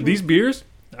way, with these beers,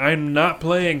 I'm not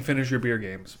playing finish your beer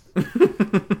games.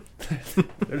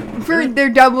 for their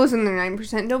doubles and their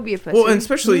 9%, don't be a pussy. Well, and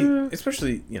especially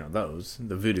those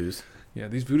the Voodoos. Yeah,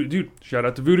 these Voodoo dude. Shout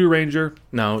out to Voodoo Ranger.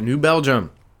 No, New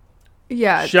Belgium.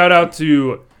 yeah. Shout out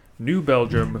to New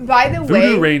Belgium. By the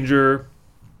Voodoo way, Ranger.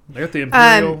 I got the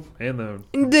Imperial and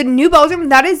the New Belgium,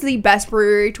 that is the best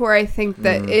brewery tour I think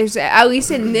that is, at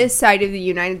least in this side of the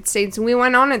United States. And we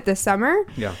went on it this summer.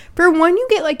 Yeah. For one, you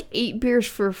get 8 beers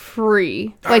for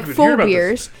free. I've been Full hearing about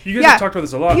beers. this. You guys have talked about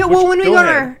this a lot. Yeah, well, when we go on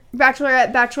ahead. our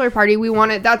bachelor party,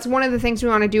 that's one of the things we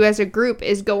want to do as a group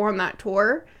is go on that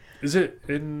tour. Is it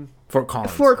in Fort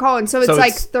Collins. Fort Collins. So it's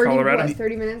it's 30, Colorado?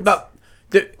 30 minutes?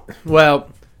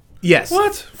 Yes.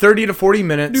 What? 30 to 40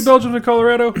 minutes. New Belgium to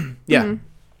Colorado? Yeah.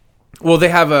 Well, they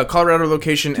have a Colorado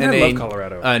location and I love a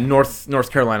Colorado. North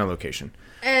Carolina location.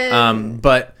 And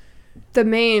But the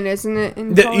Maine, isn't it?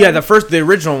 In Colorado? the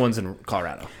original one's in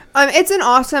Colorado. It's an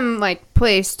awesome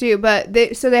place too, but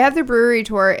they have the brewery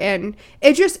tour, and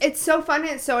it's so fun and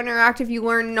it's so interactive. You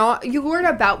learn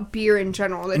about beer in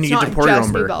general. It's And you get not to pour your just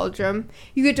own New beer. Belgium.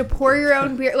 You get to pour your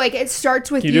own beer. It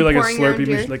starts with Can you you do a pouring your own Slurpee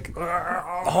beer. machine?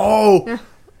 Oh,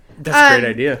 that's a great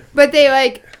idea. But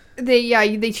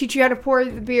they teach you how to pour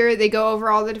the beer. They go over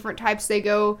all the different types.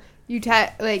 You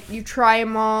try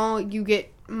them all. You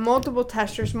get multiple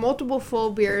testers, multiple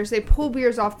full beers. They pull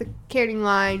beers off the canning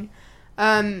line.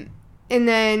 And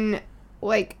then,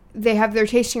 they have their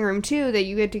tasting room, too, that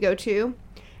you get to go to.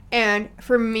 And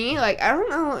for me, I don't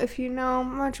know if you know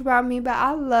much about me, but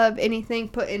I love anything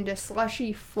put into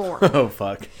slushy form. Oh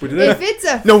fuck! If it's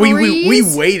a No, freeze,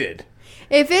 we waited.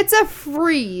 If it's a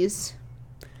freeze,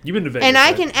 You've been to Vegas, and I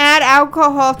right? can add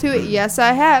alcohol to it, yes,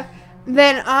 I have,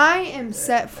 then I am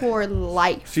set for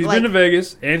life. She's Like, been to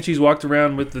Vegas, and she's walked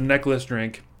around with the necklace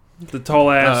drink, the tall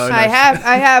ass. I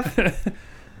have.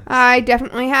 I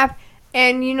definitely have.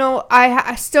 And, you know,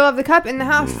 I still have the cup in the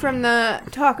house from the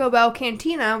Taco Bell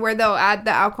Cantina where they'll add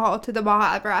the alcohol to the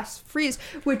Baja Blast Freeze,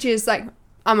 which is like,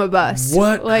 I'm a bust.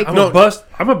 What? Like, I'm a bust.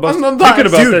 I'm a bust. I'm a Thinking bust.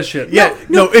 about Dude, that shit. Yeah,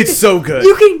 no, it's so good.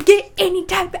 you can get any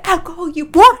type of alcohol you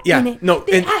want in Yeah, it. no,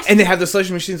 They ask and they have the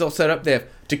selection machines all set up. They have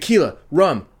tequila,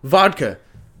 rum, vodka.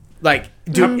 Like,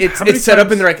 dude, How many it's set up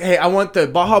times- and they're like, hey, I want the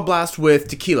Baja Blast with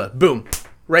tequila. Boom.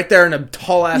 Right there in a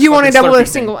tall ass. You want a fucking double or Slurpee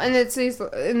single, thing. and it's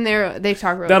in there. They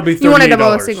talk about That'll be You want a double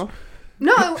or $38. single?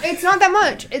 No, it's not that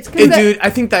much. It's Hey, because dude, I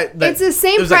think that it's the it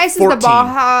same was like price as the 14.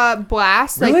 Baja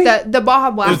Blast. Really? Like the Baja It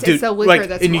was, Blast, dude, it's the liquor like,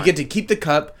 that's and you more. get to keep the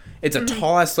cup. It's a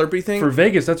tall ass Slurpee thing, For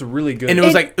Vegas, that's really good. and it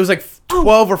was It- like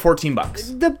 12 or 14 bucks.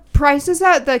 The prices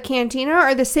at the cantina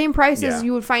are the same prices Yeah.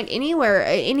 you would find anywhere.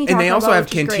 Any And they Taco also Bell, have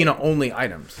which is great. cantina only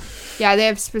items. Yeah, they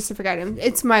have specific items.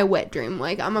 It's my wet dream.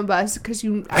 Like I'm a bus because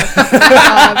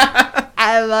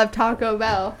I love Taco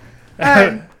Bell.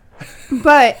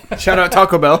 But Shout out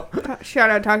Taco Bell. shout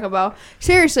out Taco Bell.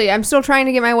 Seriously, I'm still trying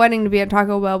to get my wedding to be at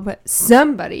Taco Bell, but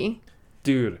somebody.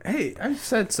 Dude, Hey, I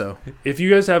said so. if you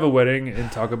guys have a wedding in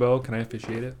Taco Bell, can I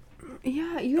officiate it?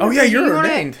 Yeah, you. Oh yeah, you're you wanna-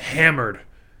 ordained. Hammered.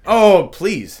 Oh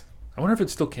please. I wonder if it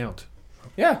still count.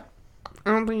 Yeah,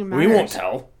 I don't think it matters. we won't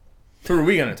tell. Who are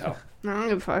we gonna tell? I don't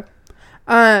give a fuck.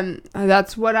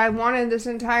 That's what I wanted this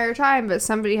entire time, but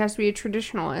somebody has to be a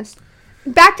traditionalist.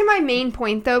 Back to my main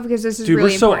point, though, because this is Dude,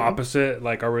 really we're so important. opposite,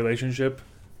 like, our relationship.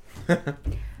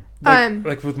 Um,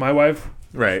 Like, with my wife.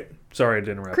 Right. Sorry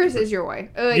to interrupt. Chris you, is your wife.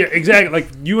 yeah, exactly. Like,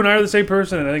 you and I are the same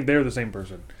person, and I think they're the same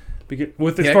person. Because,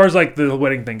 as Yeah. far as, like, the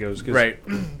wedding thing goes. 'Cause, Right.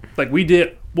 like, we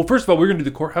did... Well, first of all, we were going to do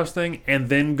the courthouse thing, and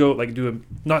then go, like,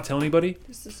 not tell anybody.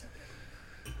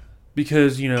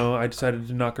 Because, you know, I decided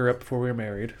to knock her up before we were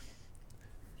married.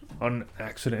 On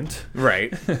accident.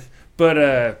 Right.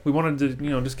 But we wanted to, you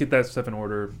know, just get that stuff in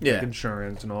order. Yeah. Like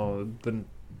insurance and all. The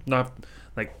not,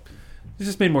 like, it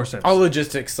just made more sense. All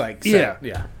logistics, like Yeah.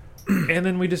 yeah. And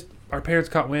then our parents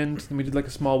caught wind, and we did, like,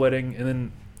 a small wedding. And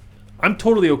then I'm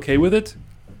totally okay with it.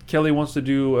 Kelly wants to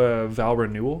do a vow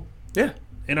renewal. Yeah.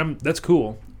 And that's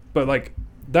cool. But, like,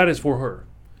 that is for her.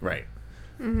 Right.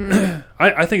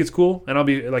 I think it's cool, and I'll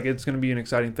be like, it's going to be an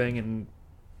exciting thing, and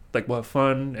like we'll have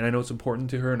fun, and I know it's important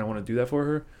to her, and I want to do that for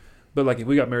her. But like, if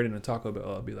we got married in a Taco Bell,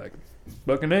 I'll be like,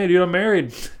 fucking hey, dude, I'm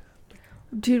married.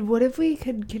 Dude, what if we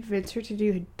could convince her to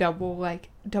do a double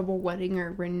wedding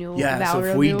or renewal? Yeah, vow so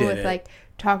if we renewal did with it. like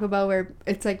Taco Bell, where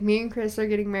it's like me and Chris are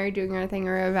getting married, doing our thing,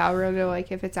 or a vow renewal,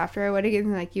 like if it's after our wedding,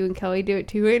 and like you and Kelly do it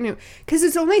too, and because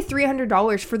it's only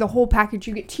 $300 for the whole package.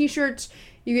 You get T-shirts,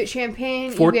 you get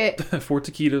champagne, Four you get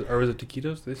taquitos, or is it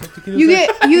taquitos? They say taquitos. You there?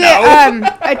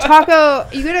 get a taco.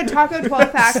 You get a taco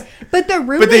 12 pack. But the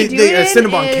room But they they do it in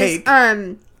Cinnabon is cake.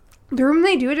 the room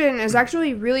they do it in is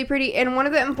actually really pretty. And one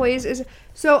of the employees is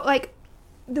so like.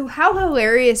 How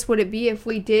hilarious would it be if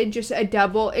we did just a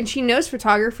double? And she knows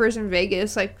photographers in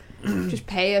Vegas. Like, just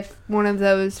pay one of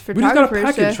those We just got a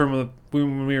photographers. package from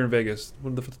when we were in Vegas.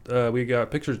 We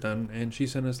got pictures done, and she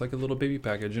sent us like a little baby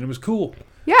package, and it was cool.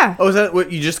 Yeah. Oh, is that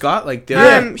what you just got? Like, the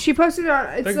other She posted on.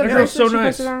 It's That the girl's person so she nice.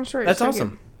 posted on her story. That's It's so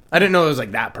awesome. I didn't know it was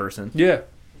like that person. Yeah,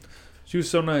 she was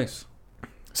so nice.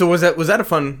 So was that a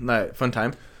fun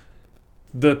time?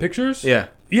 The pictures? Yeah.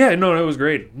 Yeah, no, it was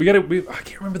great. I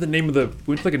can't remember the name of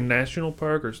we went to like a national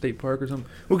park or state park or something.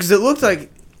 Well, because it looked like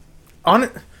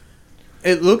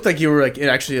it looked like you were like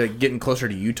actually like getting closer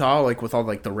to Utah, like with all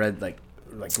like the red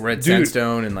red Dude.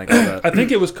 sandstone and like all that. I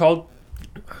think it was called,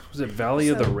 was it Valley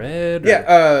of the Red?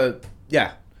 or-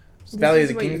 Yeah. Valley of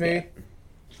the is what you Kings, maybe. get.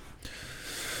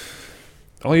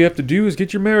 All you have to do is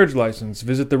get your marriage license,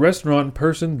 visit the restaurant in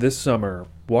person this summer,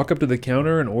 walk up to the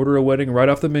counter and order a wedding right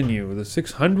off the menu. The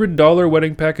 $600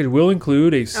 wedding package will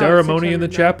include a ceremony in the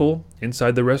 $600. chapel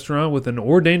inside the restaurant with an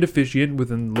ordained officiant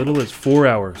within little as 4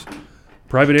 hours.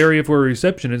 Private area for a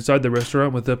reception inside the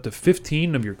restaurant with up to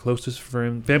 15 of your closest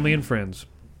family and friends.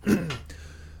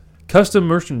 Custom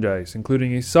merchandise,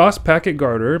 including a sauce packet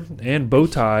garter and bow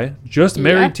tie, just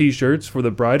married t-shirts for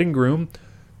the bride and groom,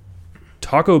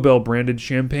 Taco Bell branded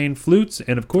champagne flutes,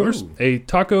 and of course, a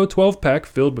taco 12-pack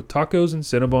filled with tacos and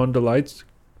Cinnabon delights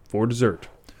for dessert.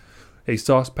 A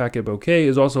sauce packet bouquet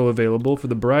is also available for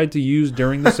the bride to use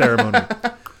during the ceremony.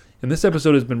 And this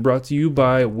episode has been brought to you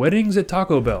by Weddings at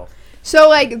Taco Bell. So,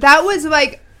 like, that was,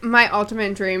 like, my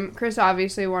ultimate dream. Chris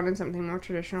obviously wanted something more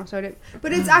traditional, so I did.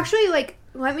 But it's actually, like,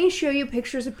 let me show you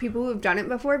pictures of people who have done it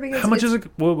before, because How much is it?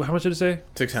 Well, how much did it say?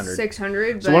 600.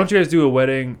 600. So why don't you guys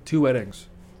do 2 weddings?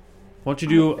 Why don't you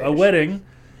do a wedding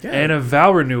Yeah. and a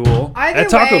vow renewal Either at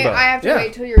Taco way, Bell? I have to Yeah.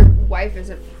 wait till your wife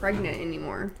isn't pregnant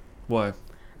anymore. Why?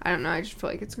 I don't know. I just feel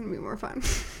like it's gonna be more fun.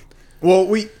 Well,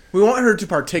 we want her to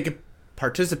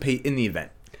participate in the event.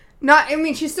 Not. I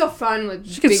mean, she's still fun with.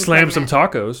 She could slam some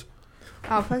tacos.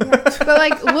 Oh fuck yeah. But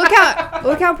like,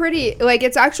 look how pretty. Like,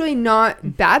 it's actually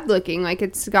not bad looking. Like,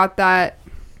 it's got the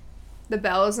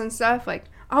bells and stuff. Like,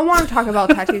 I want to talk about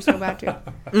tattoos so bad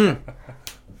too.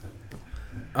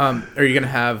 Are you gonna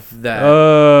have that?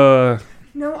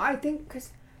 No, I think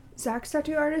because Zach's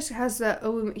tattoo artist has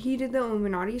he did the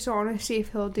Illuminati, so I want to see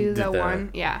if he'll do the the- one.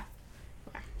 Yeah,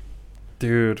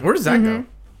 Dude. Where does that go?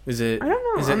 Is it? I don't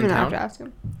know. Is it I'm in gonna have town? to ask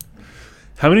him.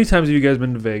 How many times have you guys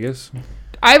been to Vegas?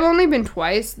 I've only been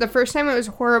twice. The first time it was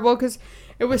horrible because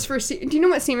it was for. Do you know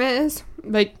what SEMA is?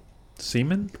 Like,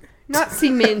 Semen? not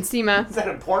semen, SEMA. Is that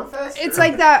a porn fest? It's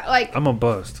like that, like I'm a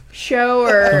bust. show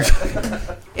or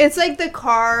it's like the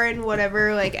car and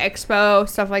whatever, like expo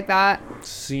stuff like that.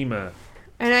 SEMA.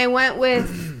 And I went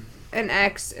with an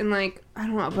ex and like I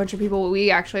don't know, a bunch of people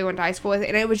we actually went to high school with,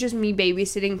 and it was just me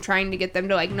babysitting, trying to get them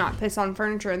to like not piss on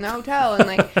furniture in the hotel and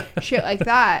like shit like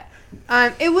that.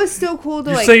 It was still cool to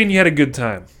You're like. saying you had a good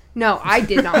time. No, I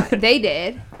did not. They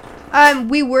did.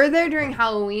 We were there during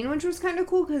Halloween, which was kind of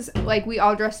cool because like we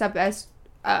all dressed up as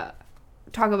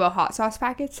Taco Bell hot sauce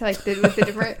packets, like with the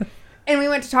different. And we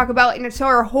went to Taco Bell, and so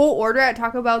our whole order at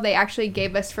Taco Bell they actually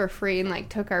gave us for free and like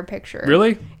took our picture.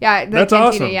 Really? Yeah, the That's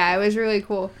cantina, awesome. Yeah, it was really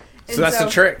cool. And So that's the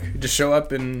trick. Just show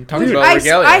up and talk about I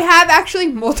regalia. have actually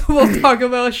multiple Taco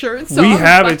Bell shirts. So We I'm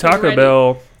have a fucking Taco ready.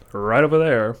 Bell right over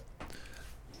there.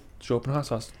 Show up in hot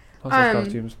sauce Um,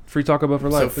 costumes. Free Taco Bell for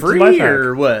life. So It's a life free hack.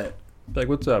 or what? Like,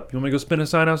 what's up? You want me to go spin a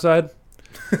sign outside?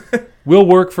 We'll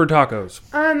work for tacos.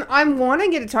 I want to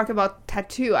get a Taco Bell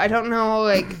tattoo. I don't know,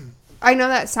 like, I know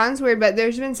that sounds weird, but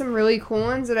there's been some really cool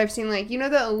ones that I've seen, like, you know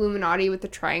the Illuminati with the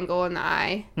triangle and the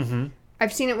eye? Mm-hmm.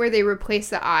 I've seen it where they replace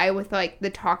the eye with, like, the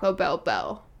Taco Bell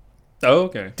bell. Oh,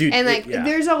 okay. Dude, And, like, yeah.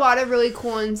 there's a lot of really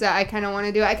cool ones that I kind of want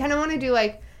to do. I kind of want to do,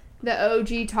 like, the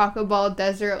OG Taco Bell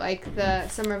desert, like,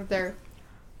 some of their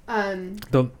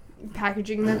The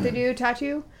packaging that they do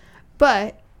tattoo.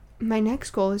 But my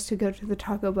next goal is to go to the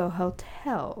Taco Bell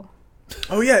hotel.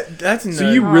 Oh yeah, that's in So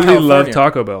you really love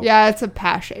Taco Bell? Yeah, it's a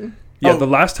passion. Yeah, Oh. the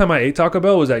last time I ate Taco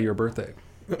Bell was at your birthday.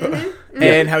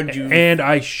 And how did you? And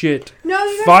I shit No,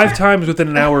 you guys 5 times within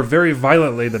an hour very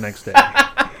violently the next day.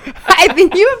 I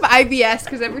think you have IBS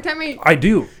because every time I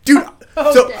do. dude.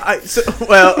 Okay.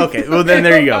 Well, okay. Well, then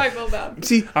there you I go. feel bad.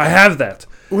 See, I have that.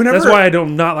 whenever That's why I do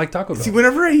not like Taco Bell. see,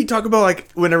 whenever I eat Taco Bell,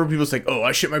 like whenever people say, "Oh,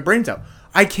 I shit my brains out,"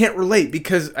 I can't relate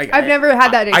because I've never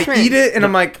had that I experience. eat it and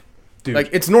I'm like, Dude. like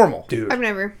it's normal. Dude, I've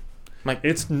never.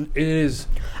 it is.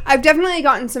 I've definitely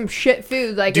gotten some shit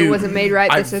food, like it Dude, wasn't made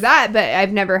right, this I've- or that, but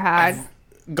I've never had.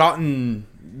 Gotten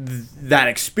that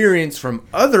experience from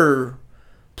other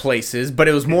places, but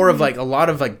it was more of like a lot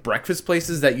of like breakfast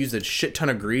places that use a shit ton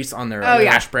of grease on their Oh,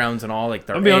 yeah. hash browns and all like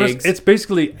their I'll be eggs. honest. It's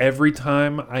basically every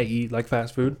time I eat like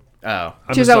fast food. oh, I'm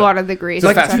Just just a like- lot of the grease.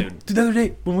 Like and fast stuff. food. Dude, the other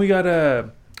day when we got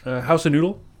a House of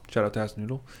Noodle, shout out to House of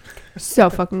Noodle. So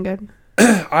fucking good.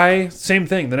 Same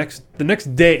thing. The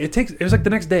next day, it was like the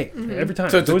next day Mm-hmm. every time.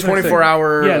 So it's a always the next day.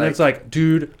 24-hour, Yeah, and like- it's like,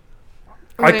 dude,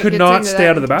 When I it could gets not into stay that,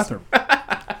 out of the it's- bathroom.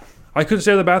 I couldn't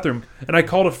stay out of the bathroom, and I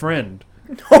called a friend.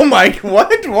 oh my,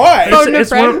 what? Why? And Phoned a it's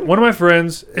friend? one of my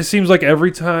friends. It seems like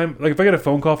every time, like if I get a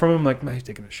phone call from him, I'm like, man, he's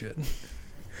taking a shit.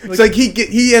 It's like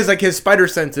he has like his spider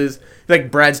senses.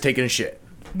 Like Brad's taking a shit.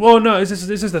 Well, no, this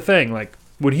is the thing. Like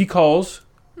when he calls,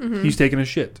 Mm-hmm. he's taking a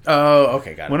shit. Oh,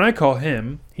 okay, got it. When I call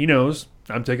him, he knows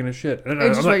I'm taking a shit. And It's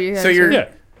I'm just like, what you so guys you're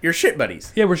said. you're shit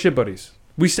buddies. yeah, we're shit buddies.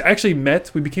 We actually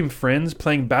met. We became friends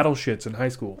playing battle shits in high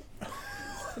school.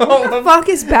 What the fuck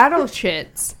is battle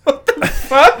shits?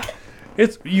 Fuck.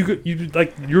 It's you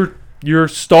like your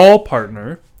stall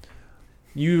partner.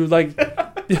 You like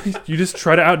you just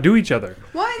try to outdo each other.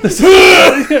 What?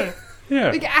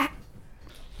 Yeah. Like,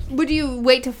 would you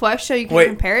wait to flush so you can Wait.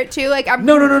 compare it to? Like, I'm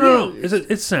No.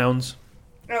 confused. It sounds.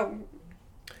 Oh.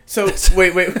 So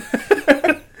wait.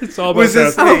 It's all about Was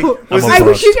this that. Oh, was I'm I a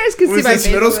wish bust. you guys could see was my this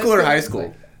face. middle when school or this high was school?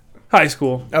 like- High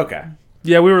school. Okay,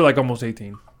 Yeah, we were like almost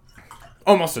 18.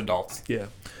 almost adults. Yeah.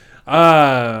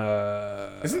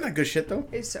 Isn't that good shit though?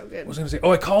 It's so good. I was gonna say.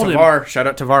 Oh, I called him. Tavar, shout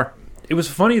out Tavar. It was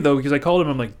funny though because I called him.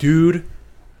 I'm like, dude,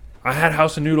 I had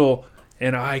House of Noodle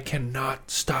and I cannot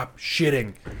stop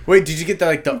shitting. Wait, did you get the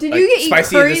like the Did like, you get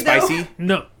spicy curry, and the spicy? though?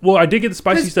 No, well, I did get the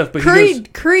spicy stuff, but curry, he goes,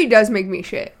 curry does make me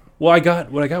shit. well, I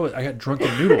got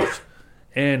drunken noodles,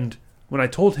 and when I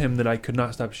told him that I could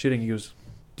not stop shitting, he goes,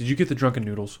 "Did you get the drunken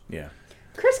noodles?" Yeah.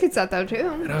 Chris gets that though too.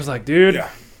 And I was like, dude, Yeah.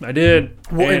 I did.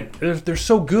 Well, And they're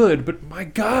so good, but my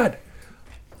God.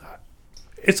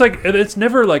 It's like, it's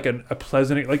never like a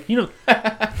pleasant, like, you know,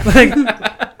 like,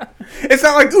 It's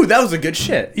not like, ooh, that was a good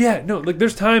shit. yeah, no, like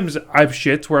there's times I've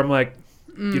shits where I'm like,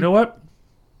 you know what?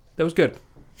 That was good.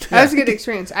 That was a good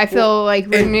experience. I feel like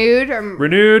renewed.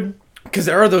 Renewed. Because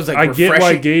there are those like I get why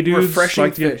refreshing, gay dudes refreshing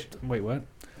like to fish. get. Wait, what?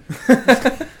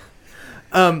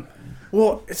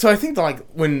 Well, so I think that like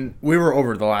when we were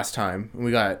over the last time,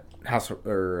 we got House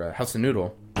of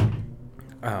Noodle.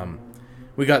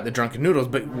 We got the drunken noodles,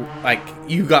 but like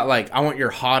you got like I want your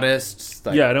hottest.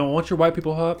 Like, Yeah, I don't want your white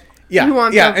people hot. yeah, You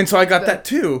want yeah. the- And so I got that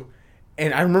too,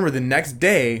 and I remember the next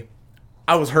day,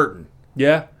 I was hurting.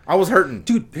 Yeah. I was hurting.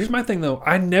 Dude, here's my thing though.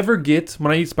 I never get,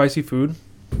 when I eat spicy food,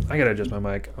 I gotta adjust my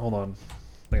mic. Hold on.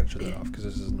 I gotta shut that off because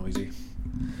this is noisy.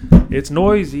 It's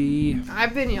noisy.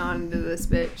 I've been yawning to this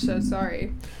bitch, so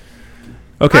sorry.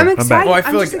 Okay, I'm I'm back. excited. Oh, I I'm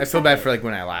feel like just I feel bad excited. for like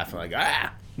when I laugh. I'm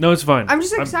like No, it's fine. I'm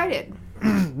just excited.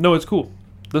 No, it's cool.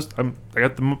 I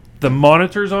got the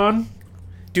monitors on,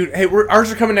 dude. Hey,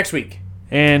 ours are coming next week.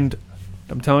 and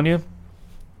I'm telling you,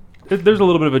 there's a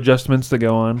little bit of adjustments that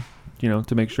go on, you know,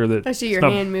 to make sure that I see it's your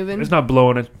not- hand moving. It's not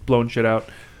blowing shit out.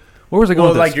 Where was I going Well,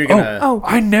 with like this? you're gonna. Oh,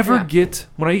 I never yeah. get,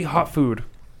 when I eat hot food,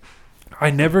 I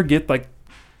never get like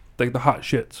the hot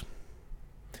shits.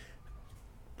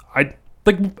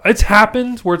 It's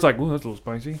happened where it's like, ooh, that's a little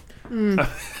spicy.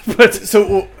 but So,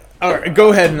 well, all right,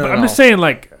 go ahead. And I'm just saying,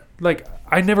 like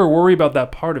I never worry about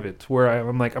that part of it where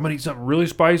I'm like, I'm gonna eat something really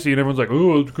spicy, and everyone's like,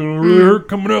 oh, it's gonna really hurt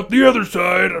coming out the other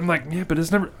side. I'm like, yeah, but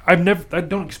it's never. I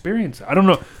don't experience it. I don't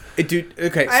know. Dude,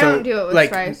 okay, I so don't do it with like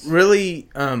fries. really,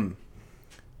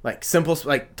 like simple,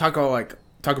 like talk about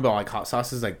like hot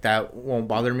sauces, like that won't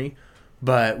bother me.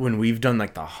 But when we've done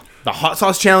like the hot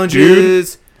sauce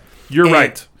challenges, You're and,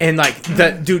 right. and like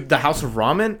the House of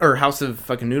Ramen or House of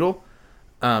fucking Noodle,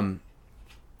 when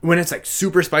it's like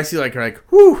super spicy, like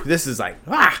whoo, this is like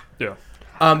Yeah.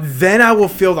 then I will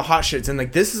feel the hot shits, and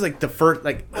like this is like the first,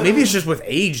 like maybe it's just with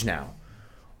age now,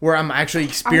 where I'm actually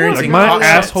Like experiencing my hot shits.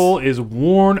 asshole is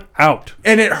worn out.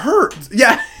 And it hurts.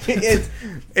 Yeah,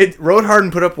 it rode hard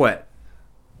and put up wet.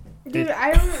 Dude,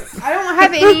 I don't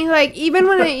have any, like, even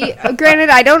when I eat, granted,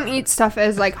 I don't eat stuff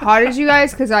as, like, hot as you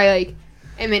guys, because I, like,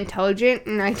 am intelligent,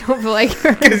 and I don't feel like,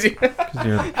 I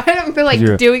don't feel you're-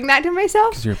 like doing that to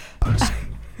myself. You're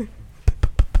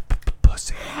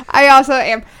pussy. I also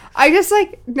am. I just,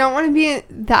 like, don't want to be in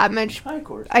that much,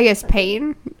 I guess,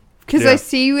 pain, because Yeah. I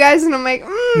see you guys, and I'm like,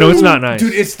 No, it's not nice.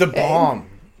 Dude, it's the bomb.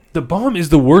 The bomb is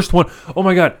the worst one. Oh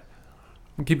my god.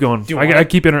 Keep going. Do you I want-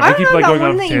 keep I don't like know going that on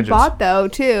one that tangents. you bought, though,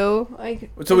 too. Like,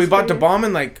 So we it's bought the weird. bomb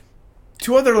and like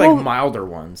two other like Well- milder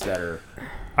ones that are.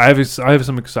 I have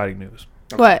some exciting news.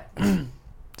 What?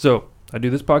 So I do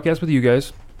this podcast with you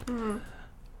guys. Mm-hmm.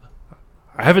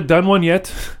 I haven't done one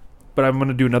yet, but I'm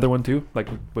gonna do another one too. Like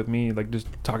with me, like just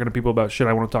talking to people about shit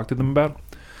I want to talk to them about.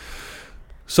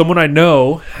 Someone I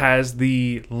know has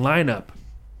the lineup,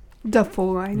 The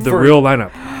full line. the real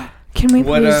lineup. Can we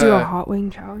What, please do a hot wing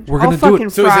challenge? We're I'll gonna do it. fucking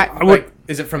So is fry. it like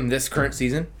is it from this current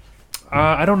season?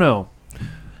 I don't know.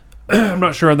 I'm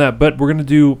not sure on that, but we're gonna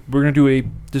do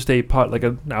like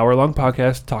an hour-long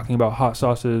podcast talking about hot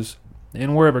sauces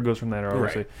and wherever it goes from there,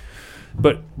 obviously. Right.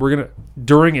 But we're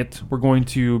going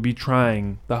to be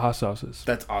trying the hot sauces.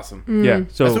 That's awesome. Yeah,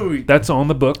 so That's what we- that's on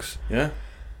the books, Yeah.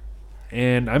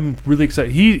 and I'm really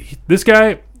excited. This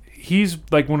guy, he's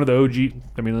like one of the OG.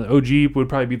 I mean, the OG would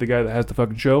probably be the guy that has the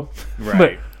fucking show. Right.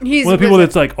 But He's one of the people with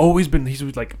that's like always been. He's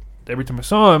like every time I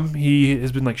saw him, he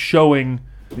has been like showing.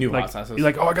 New Like, hot sauces. he's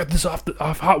like, oh, I got this off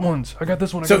Hot Ones. I got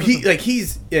this one. I so got this he one."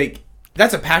 he's like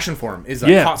that's a passion for him is like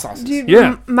Yeah. hot sauces. Dude,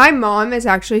 Yeah. my mom is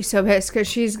actually so pissed because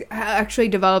she's actually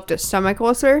developed a stomach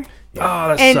ulcer, Oh,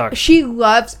 that and sucks. she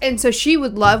loves, and so she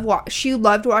would love. She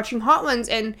loved watching Hot Ones,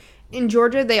 and in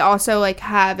Georgia they also like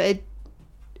have a,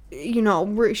 you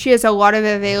know, she has a lot of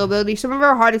availability. Some of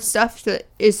our hottest stuff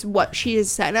is what she has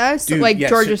sent us, Dude, like yeah,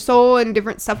 Georgia so- Soul and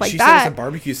different stuff like she sent us a that.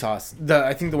 barbecue sauce.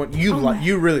 I think the one you Oh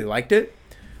you really liked it.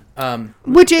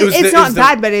 Which It was it's the- not it was the-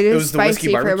 bad, but it it is was the whiskey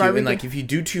spicy for a barbecue, barbecue. and like if you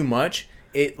do too much,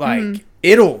 it like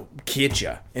it'll get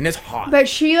you, and it's hot. But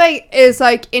she like is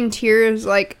like in tears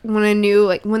like when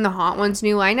when the Hot Ones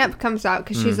new lineup comes out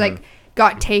because she's like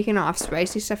got taken off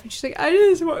spicy stuff and she's like, I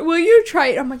just want, will you try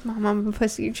it? I'm like, Mom, I'm a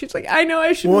pussy. And she's like, I know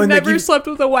I should Well, have and, like, never you- slept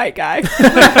with a white guy.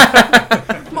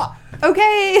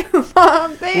 Okay,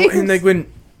 Mom, thanks. Well, and like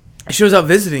when she was out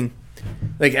visiting,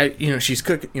 like she's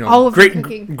cooking, All of the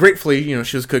cooking. gratefully,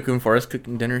 she was cooking for us,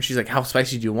 cooking dinner. And she's like, "How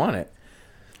spicy do you want it?"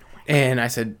 And I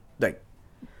said, "Like,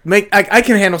 I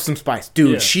can handle some spice,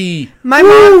 dude." Yeah. She my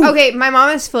mom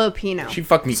is Filipino. She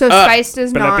fucked me so up. spice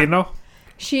does not. Filipino?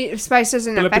 Spice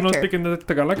doesn't affect Filipino her. speaking the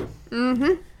Tagalog.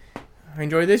 I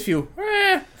enjoy this view.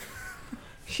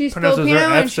 She's Pronounces Filipino her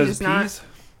and F she says does not. P's.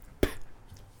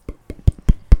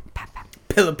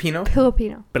 Filipino.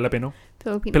 Filipino. Filipino.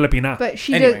 Filipino. Filipina. But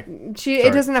she Anyway, it sorry.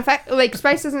 doesn't affect, like,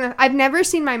 Spice doesn't. I've never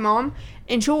seen my mom,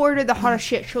 and she'll order the hottest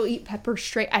shit. She'll eat pepper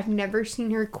straight. I've never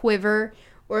seen her quiver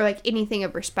or like anything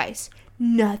over Spice.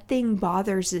 Nothing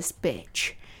bothers this bitch.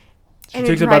 She And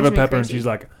takes it a bite of drives a me pepper and crazy. she's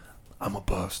like, I'm a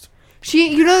bust.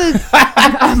 You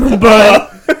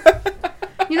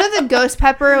know the ghost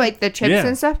pepper, like the chips Yeah.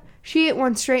 and stuff. She ate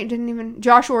one straight and didn't even.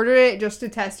 Josh ordered it just to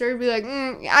test her. Be like,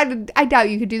 I doubt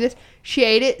you could do this. She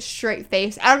ate it straight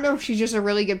face. I don't know if she's just a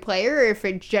really good player or if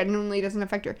it genuinely doesn't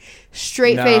affect her.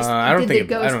 Straight face. I don't Did think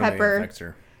the I ghost don't think it pepper? affects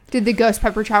her. Did the ghost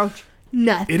pepper challenge?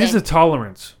 Nothing. It is a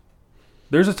tolerance.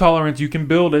 There's a tolerance. You can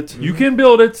build it. You can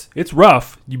build it. It's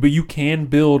rough, but you can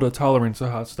build a tolerance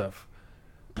of hot stuff.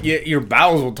 Yeah, your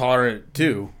bowels will tolerate it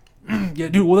too. Yeah,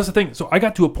 dude. Well, that's the thing. So I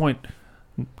got to a point.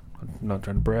 I'm not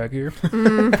trying to brag here.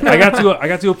 I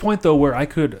got to a point though where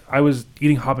I was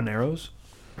eating habaneros.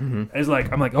 It's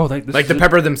like I'm like, oh, this Like is the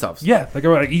pepper themselves. Yeah, like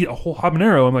I eat a whole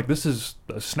habanero. I'm like, this is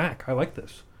a snack. I like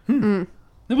this.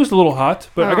 It was a little hot,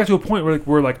 but I got to a point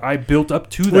where I built up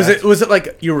to that. Was it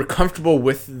like you were comfortable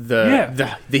with the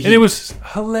heat? And it was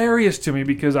hilarious to me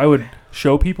because I would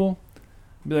show people,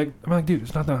 I'm like, dude,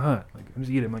 it's not that hot. Like, I'm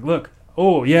just eating. I'm like, look,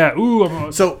 oh yeah,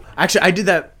 ooh. So actually, I did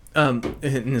that. And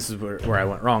this is where I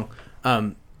went wrong.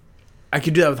 I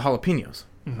could do that with jalapenos.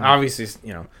 Obviously,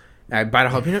 I bite a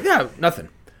jalapeno. Yeah, nothing.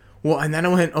 Well, and then I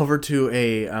went over to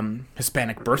a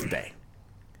Hispanic birthday,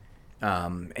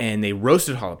 and they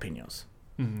roasted jalapenos.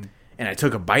 And I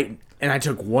took a bite, and I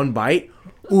took one bite.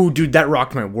 Ooh, dude, that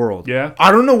rocked my world. Yeah?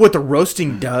 I don't know what the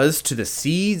roasting does to the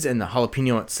seeds and the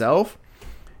jalapeno itself.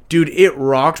 Dude, it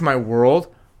rocked my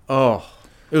world. Oh,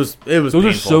 it was Those painful.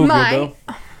 are so My- good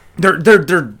though.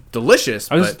 They're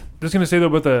delicious. I was But just gonna say though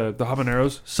about the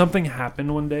habaneros. Something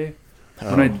happened one day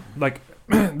when I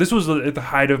this was at the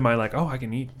height of my I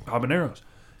can eat habaneros,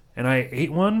 and I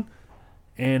ate one,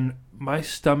 and my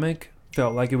stomach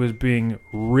felt like it was being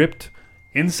ripped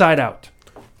inside out.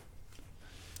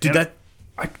 dude, And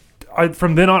I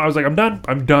from then on I was like, I'm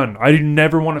done. I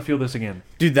never want to feel this again.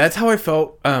 Dude, that's how I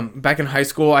felt back in high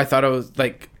school. I thought I was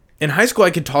like, in high school I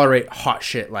could tolerate hot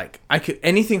shit. Like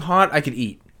anything hot I could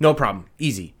eat, no problem,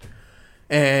 easy.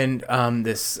 And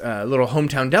this little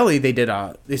hometown deli, they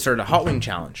started a hot wing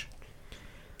challenge,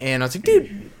 and I was like,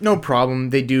 dude, no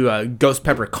problem. They do a ghost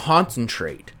pepper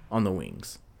concentrate on the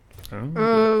wings,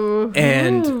 Oh.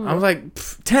 and I was like,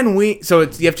 10 wings. So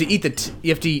you have to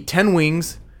eat 10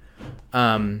 wings,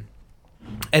 and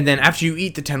then after you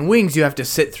eat the 10 wings, you have to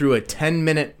sit through a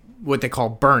 10-minute what they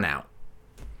call burnout.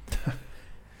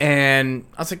 And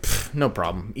I was like, no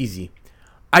problem, easy.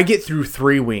 I get through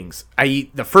 3 wings. I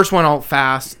eat the first one all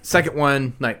fast, second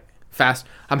one fast.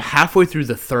 I'm halfway through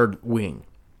the 3rd wing,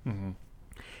 and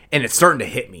it's starting to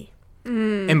hit me.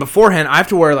 And beforehand, I have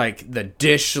to wear the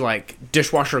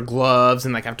dishwasher gloves,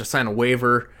 and I have to sign a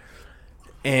waiver.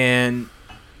 And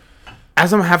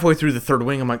as I'm halfway through the 3rd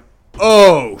wing, I'm like,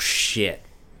 oh shit.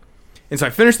 And so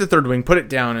I finish the 3rd wing, put it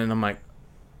down, and I'm like,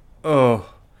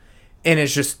 oh. And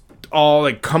it's just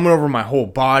all coming over my whole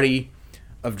body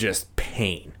of just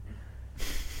pain.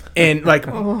 And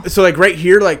so right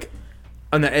here,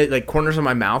 on the corners of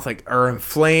my mouth are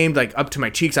inflamed, up to my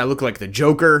cheeks. I look like the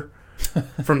Joker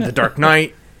from The Dark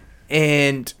Knight.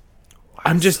 And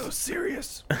I'm just So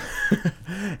serious.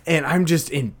 and I'm just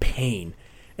in pain.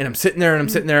 And I'm sitting there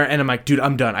and I'm like, dude,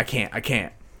 I'm done. I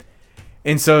can't.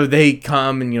 And so they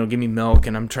come and give me milk,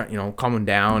 and I'm trying calm them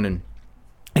down. And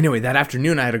anyway, that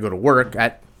afternoon I had to go to work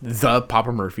at the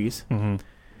Papa Murphy's.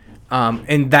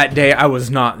 And that day I was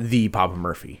not the Papa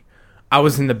Murphy. I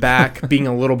was in the back being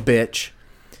a little bitch.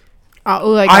 I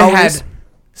Always. had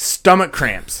stomach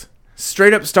cramps,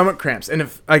 straight up stomach cramps, and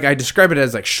if I describe it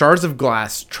as shards of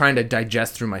glass trying to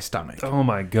digest through my stomach. Oh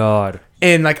my god.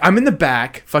 And I'm in the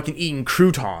back fucking eating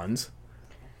croutons.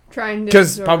 Trying to.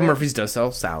 Because absorb Papa it. Murphy's does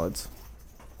sell salads.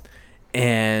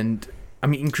 And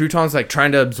I'm eating croutons,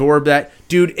 trying to absorb that.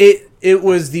 Dude, it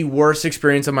was the worst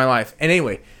experience of my life. And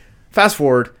anyway, fast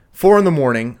forward, 4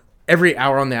 a.m, every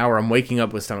hour on the hour, I'm waking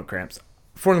up with stomach cramps.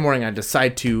 4 a.m, I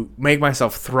decide to make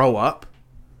myself throw up.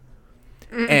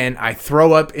 And I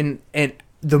throw up, and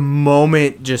the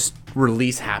moment just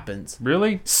release happens.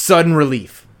 Really? Sudden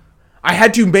relief. I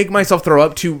had to make myself throw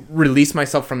up to release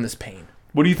myself from this pain.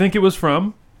 What do you think it was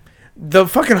from? The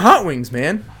fucking hot wings,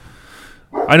 man.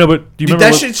 I know, but do you Dude, remember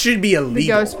that what- shit should be The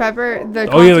illegal. ghost pepper. The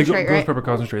Oh yeah, the concentrate, ghost right? pepper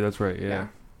concentrate. That's right. Yeah.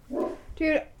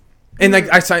 Dude, And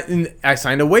I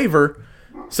signed a waiver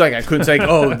So like I couldn't say,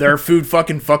 oh, their food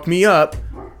fucking fucked me up.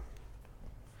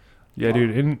 Yeah,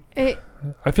 dude. And It,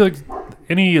 I feel like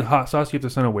any hot sauce you have to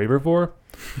sign a waiver for.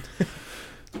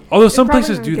 Although some probably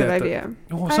places not a do good that. idea.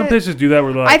 Well, some places do that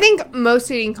where they're I like, think most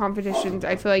eating competitions,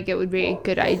 I feel like it would be a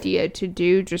good idea to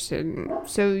do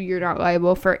so you're not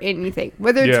liable for anything.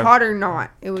 Whether it's Yeah. hot or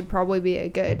not, it would probably be a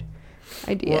good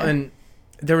idea. Well, and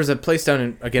there was a place down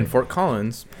in, again, Fort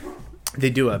Collins. They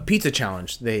do a pizza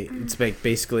challenge. It's like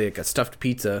basically like a stuffed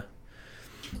pizza,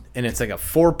 and it's like a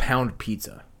 4-pound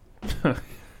pizza.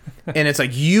 And it's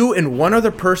like you and one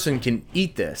other person can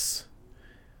eat this,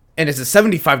 and it's a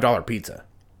 $75 pizza.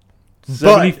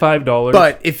 $75.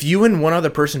 But if you and one other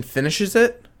person finishes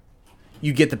it,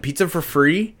 you get the pizza for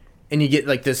free, and you get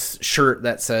like this shirt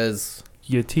that says,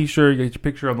 you get a t-shirt, you get your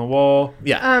picture on the wall.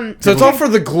 yeah. So it's all for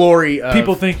the glory of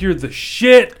People think you're the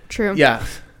shit. True. yeah.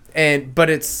 But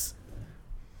it's,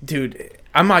 dude,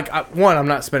 I'm like, one, I'm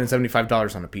not spending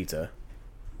 $75 on a pizza.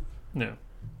 No.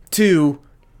 Two,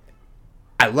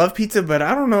 I love pizza, but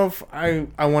I don't know if I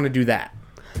want to do that.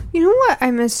 You know what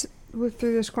I miss through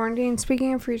this quarantine?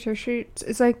 Speaking of free t-shirts,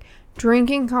 it's like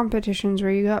drinking competitions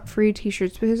where you got free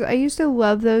t-shirts, because I used to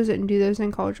love those and do those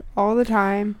in college all the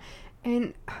time,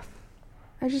 and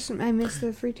I miss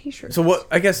the free t-shirts. So what,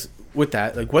 I guess with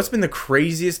that, like, what's been the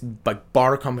craziest like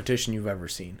bar competition you've ever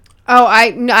seen? Oh,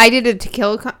 I did a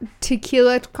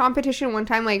tequila competition one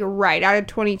time, like right out of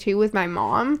 22 with my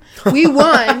mom. We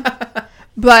won,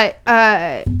 but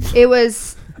it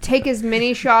was take as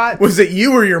many shots. Was it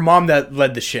you or your mom that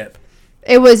led the ship?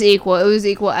 It was equal. It was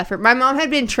equal effort. My mom had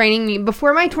been training me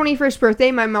before my 21st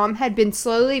birthday. My mom had been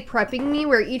slowly prepping me,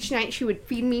 where each night she would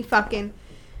feed me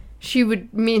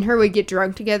me and her would get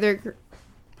drunk together.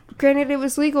 Granted, it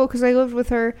was legal because I lived with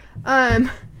her.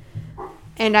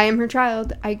 And I am her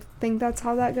child. I think that's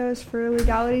how that goes for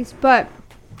legalities. But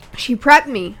she prepped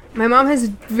me. My mom has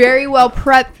very well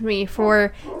prepped me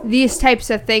for these types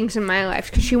of things in my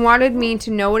life, because she wanted me to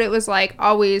know what it was like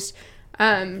always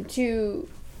to,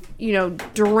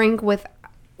 drink what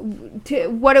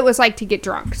it was like to get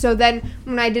drunk. So then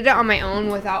when I did it on my own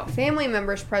without family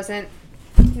members present,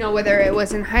 whether it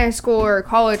was in high school or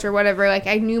college or whatever, like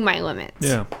I knew my limits.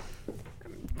 Yeah.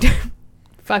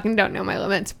 Fucking don't know my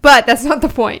limits, but that's not the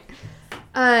point.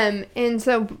 And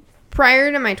so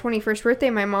prior to my 21st birthday,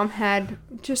 my mom had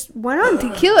just went on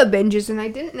tequila binges, and I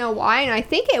didn't know why, and I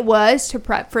think it was to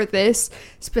prep for this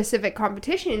specific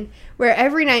competition, where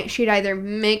every night she'd either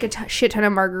make a shit ton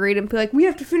of margarita and be like, we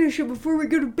have to finish it before we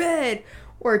go to bed,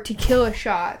 or tequila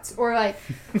shots, or like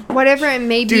whatever it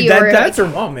may be. Dude, or that's like,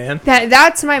 her mom, man.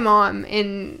 That's my mom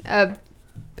in a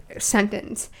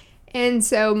sentence. And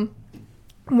so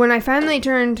when I finally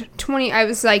turned 20, I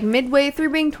was like midway through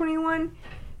being 21.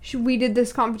 We did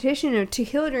this competition of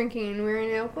tequila drinking, and we were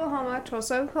in Oklahoma,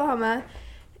 Tulsa, Oklahoma.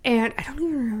 And I don't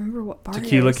even remember what bar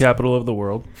Tequila it is. capital of the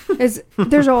world.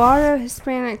 There's a lot of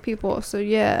Hispanic people, so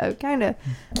yeah, kind of.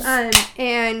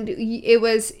 And it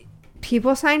was,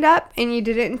 people signed up, and you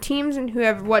did it in teams, and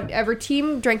whatever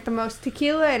team drank the most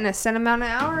tequila in a set amount of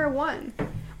hour won.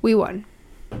 We won.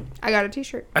 I got a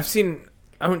t-shirt.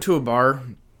 I went to a bar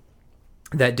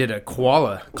that did a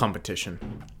koala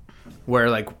competition where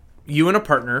like you and a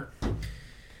partner,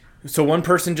 so one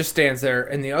person just stands there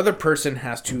and the other person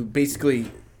has to basically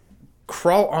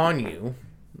crawl on you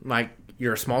like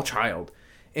you're a small child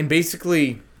and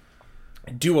basically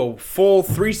do a full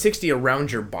 360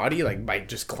 around your body, like by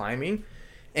just climbing,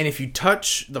 and if you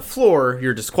touch the floor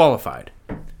you're disqualified.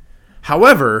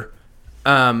 However,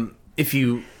 if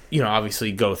you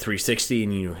obviously go 360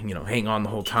 and you hang on the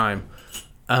whole time,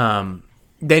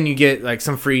 then you get like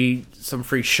some free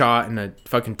shot and a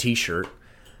fucking t-shirt.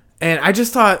 And I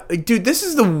just thought, like, dude, this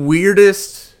is the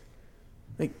weirdest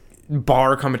like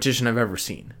bar competition I've ever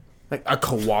seen. Like a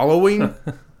koala-wing.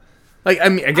 Like, I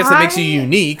mean, I guess that makes you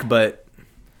unique, but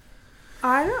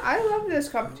I love those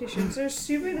competitions. They're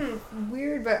stupid and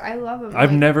weird, but I love them.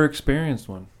 I've never experienced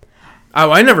one.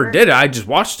 oh, I never did it. I just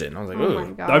watched it and I was like, Oh my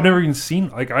ooh. god! I've never even seen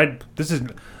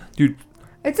dude.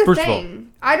 It's a first of all-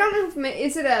 thing. I don't know if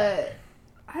is it a.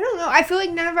 I don't know. I feel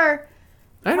like none of our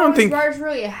I don't think bars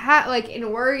really have, like in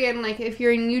Oregon, like if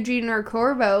you're in Eugene or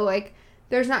Corvo, like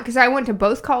there's not, because I went to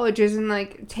both colleges and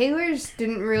like Taylor's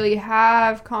didn't really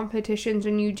have competitions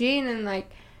in Eugene, and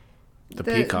like the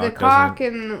the Peacock Cock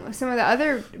doesn't. and some of the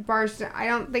other bars, I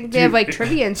don't think they Dude, have like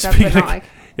trivia and stuff, speaking but not of- like.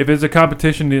 If it's a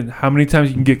competition, how many times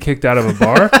you can get kicked out of a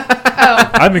bar?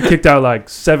 I've been kicked out like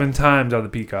 7 times out of the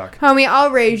Peacock. Homie,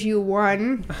 I'll raise you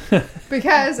one,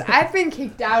 because I've been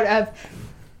kicked out of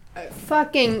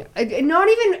fucking not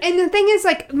even. And the thing is,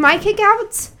 like, my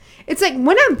kickouts, It's like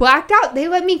when I'm blacked out, they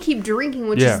let me keep drinking,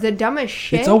 which Yeah. is the dumbest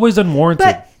shit. It's always unwarranted.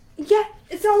 But yeah,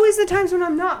 it's always the times when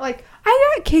I'm not. Like,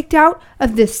 I got kicked out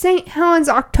of the St. Helens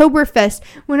Oktoberfest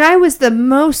when I was the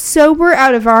most sober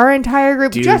out of our entire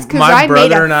group, Dude, just because my I made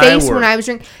brother a and I face were when I was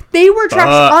drinking. They were trapped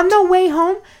fucked. on the way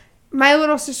home. My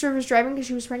little sister was driving because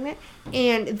she was pregnant,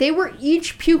 and they were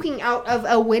each puking out of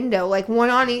a window, like one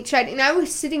on each side. And I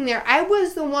was sitting there. I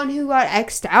was the one who got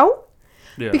X'd out.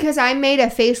 yeah. Because I made a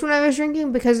face when I was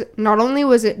drinking, because not only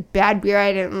was it bad beer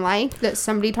I didn't like that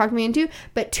somebody talked me into,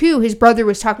 but two, his brother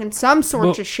was talking some sort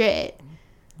Well- of shit.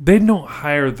 They don't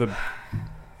hire the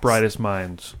brightest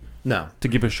minds No. to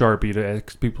give a Sharpie to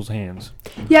X people's hands.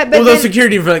 Yeah, but Well, the then,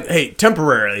 security were like, hey,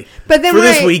 temporarily. but then for when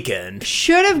this I weekend.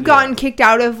 should have gotten kicked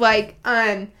out of like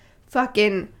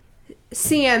fucking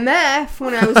CMF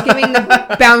when I was giving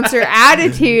the bouncer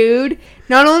attitude.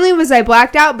 Not only was I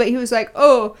blacked out, but he was like,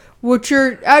 "Oh, what's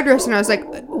your address?" And I was like,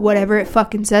 "Whatever it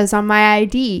fucking says on my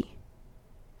ID."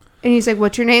 And he's like,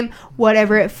 "What's your name?"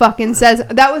 "Whatever it fucking says."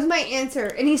 That was my answer.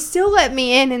 And he still let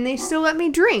me in, and they still let me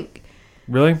drink.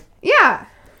 Really? Yeah.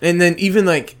 And then even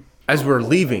like as we're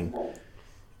leaving,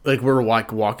 like we're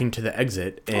like walking to the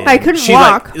exit, and I couldn't she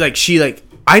walk. Like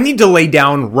I need to lay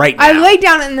down right now. I lay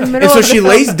down in the middle and so of the she film.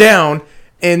 lays down,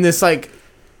 and this like,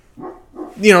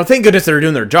 thank goodness they're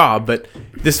doing their job. But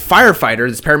this firefighter,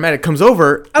 this paramedic, comes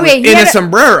over Okay, he in a had a-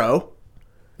 sombrero,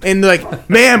 and like,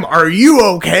 "Ma'am, are you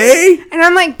okay?" And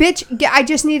I'm like, "Bitch, I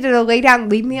just needed to lay down.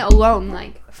 Leave me alone.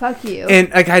 Like, fuck you." And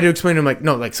like I had to explain to him, like,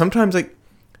 no, like sometimes like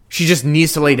she just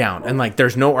needs to lay down, and like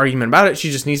there's no argument about it.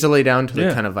 She just needs to lay down to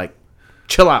Yeah. kind of like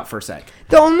chill out for a sec.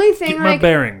 The only thing, Get my like,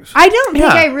 bearings. I don't think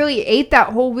Yeah. I really ate that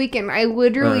whole weekend. I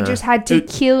literally just had Dude.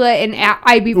 tequila and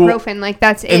ibuprofen. Like,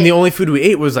 that's it. And the only food we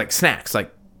ate was like snacks,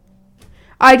 like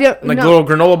I don't like no. little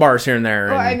granola bars here and there.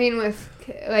 Well, and- I mean, with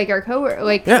like our coworker,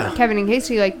 like Yeah. Kevin and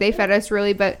Casey, like they fed us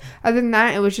really, but other than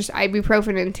that, it was just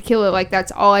ibuprofen and tequila. Like,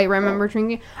 that's all I remember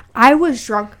drinking. I was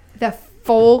drunk the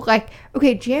full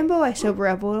okay, Jambo. I sober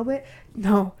up a little bit.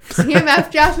 No,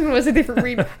 CMF Jasmine was a different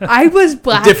breed. I was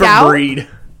blacked different out. breed.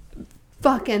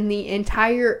 Fucking the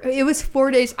entire. It was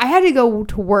 4 days. I had to go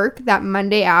to work that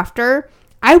Monday after.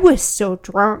 I was so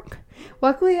drunk.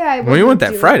 Luckily, I. We wasn't went that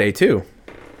doing- Friday too.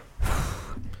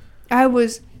 I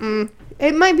was.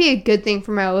 It might be a good thing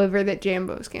for my liver that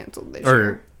Jambo's canceled this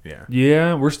year. Yeah.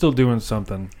 Yeah, we're still doing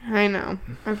something. I know.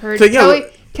 I've heard. So, yeah,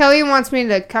 Kelly wants me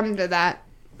to come to that.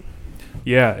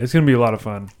 Yeah, it's gonna be a lot of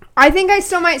fun. I think I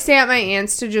still might stay at my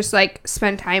aunt's to just like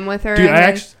spend time with her. Dude, and I then,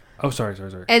 actually. Oh, sorry.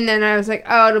 And then I was like,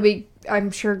 oh, it'll be. I'm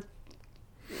sure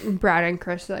Brad and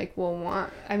Chris like will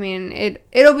want. I mean,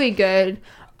 it'll be good.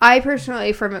 I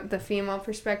personally, from the female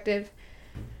perspective,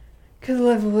 could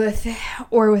live with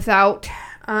or without.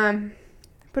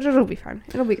 But it'll be fun.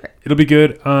 It'll be great. It'll be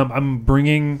good. I'm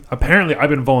bringing. Apparently, I've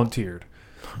been volunteered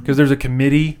because there's a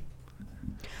committee.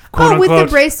 Quote Oh, with the unquote.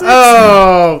 bracelets.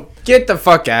 Oh, get the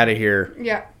fuck out of here!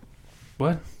 Yeah.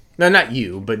 What? No, not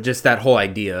you, but just that whole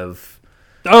idea of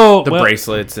Oh, the well,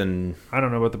 bracelets and I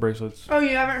don't know about the bracelets. Oh,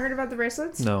 you haven't heard about the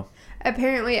bracelets? No.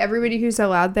 Apparently, everybody who's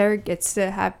allowed there gets to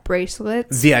have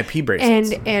bracelets. VIP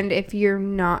bracelets And if you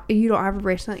don't have a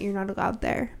bracelet, you're not allowed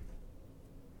there.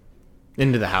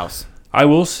 into the house. I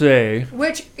will say.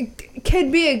 Which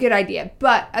could be a good idea,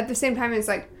 but at the same time, it's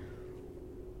like,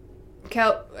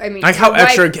 Like how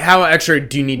extra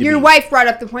do you need to your be? wife brought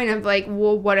up the point of like,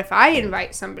 well, what if I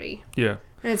invite somebody? Yeah.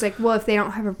 And it's like, well, if they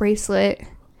don't have a bracelet.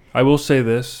 I will say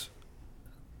this.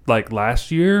 Like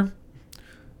last year,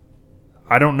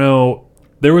 I don't know.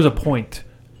 There was a point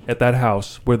at that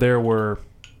house where there were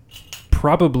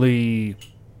probably,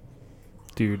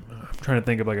 dude, I'm trying to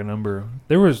think of like a number.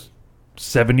 There was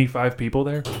 75 people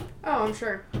there. Oh, I'm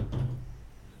sure.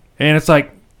 And it's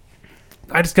like,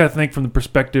 I just got to think from the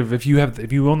perspective, if you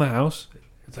own the house,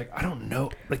 it's like, I don't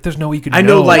know. Like, there's no way you could I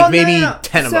know, like, maybe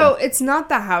 10 of So them. it's not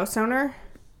the house owner.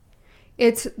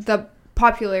 It's the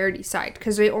popularity side,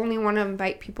 because they only want to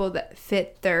invite people that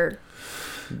fit their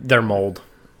mold.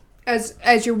 as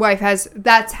your wife has.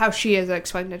 That's how she has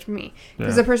explained it to me,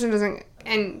 because Yeah. the person doesn't,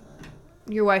 and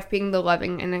your wife being the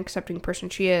loving and accepting person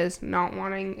she is, not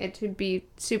wanting it to be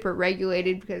super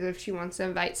regulated, because if she wants to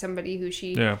invite somebody who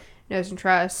she knows and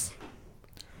trusts,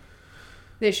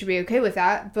 they should be okay with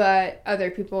that, but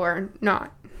other people are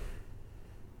not.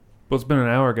 Well, it's been an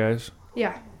hour, guys.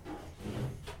 Yeah.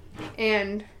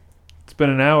 And It's been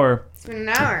an hour. it's been an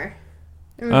hour.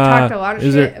 And we've talked a lot of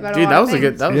is shit there- about Dude, a lot that of was a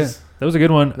good. things. That was a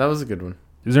good one. that was a good one.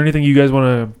 Is there anything you guys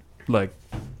want to, like,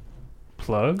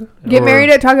 plug? Get Or married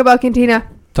at Taco Bell Cantina.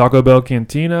 Taco Bell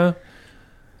Cantina.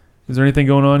 Is there anything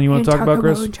going on you want And to talk Taco about,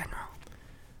 Chris? Bell in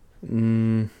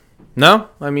general. No,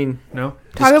 I mean, No.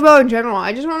 Taco Bell in general,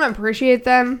 I just want to appreciate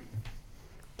them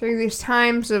during these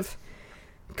times of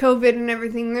COVID and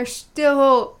everything. They're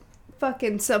still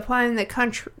fucking supplying the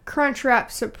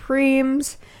Crunchwrap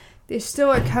Supremes. They still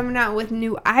are coming out with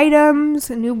new items,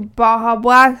 a new Baja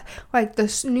Blast, like the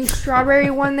new strawberry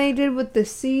one they did with the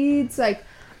seeds. Like,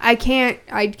 I can't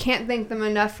thank them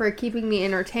enough for keeping me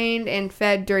entertained and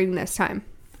fed during this time.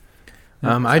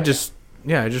 I just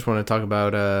want to talk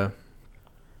about,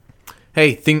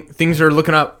 hey, things are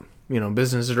looking up. You know,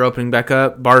 businesses are opening back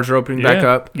up. Bars are opening back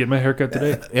up. Get my haircut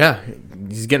today. Yeah,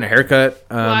 he's getting a haircut.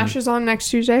 Lashes on next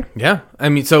Tuesday. Yeah, I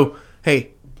mean, so,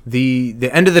 hey, the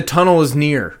end of the tunnel is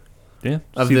near Yeah.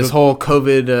 of this whole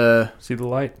COVID See the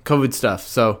light. COVID stuff.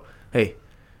 So, hey,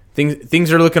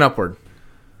 things are looking upward.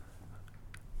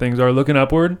 Things are looking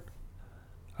upward.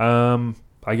 I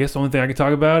guess the only thing I can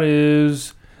talk about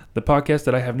is the podcast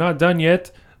that I have not done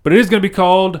yet, but it is going to be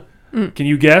called, can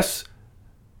you guess?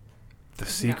 The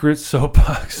Secret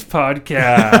Soapbox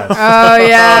Podcast. Oh,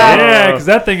 yeah. Yeah, because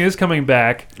that thing is coming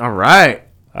back. All right.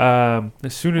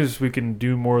 As soon as we can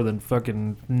do more than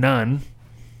fucking none,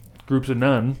 groups of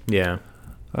none. Yeah.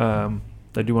 I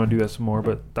do want to do that some more,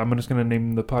 but I'm just going to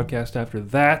name the podcast after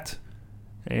that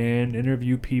and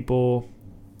interview people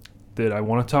that I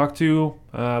want to talk to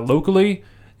locally.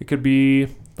 It could be,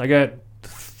 I got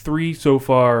 3 so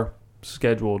far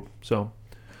scheduled, so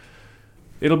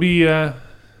it'll be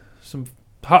some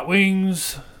hot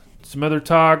wings, some other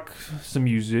talk, some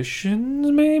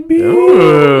musicians maybe.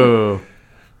 Ooh.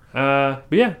 But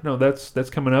yeah, no, that's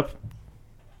coming up.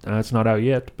 It's not out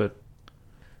yet, but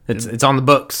It's on the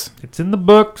books. it's in the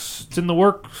books. It's in the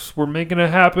works. We're making it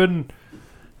happen.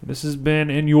 This has been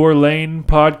In Your Lane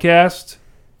podcast.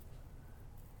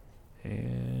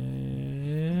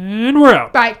 And we're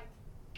out. Bye.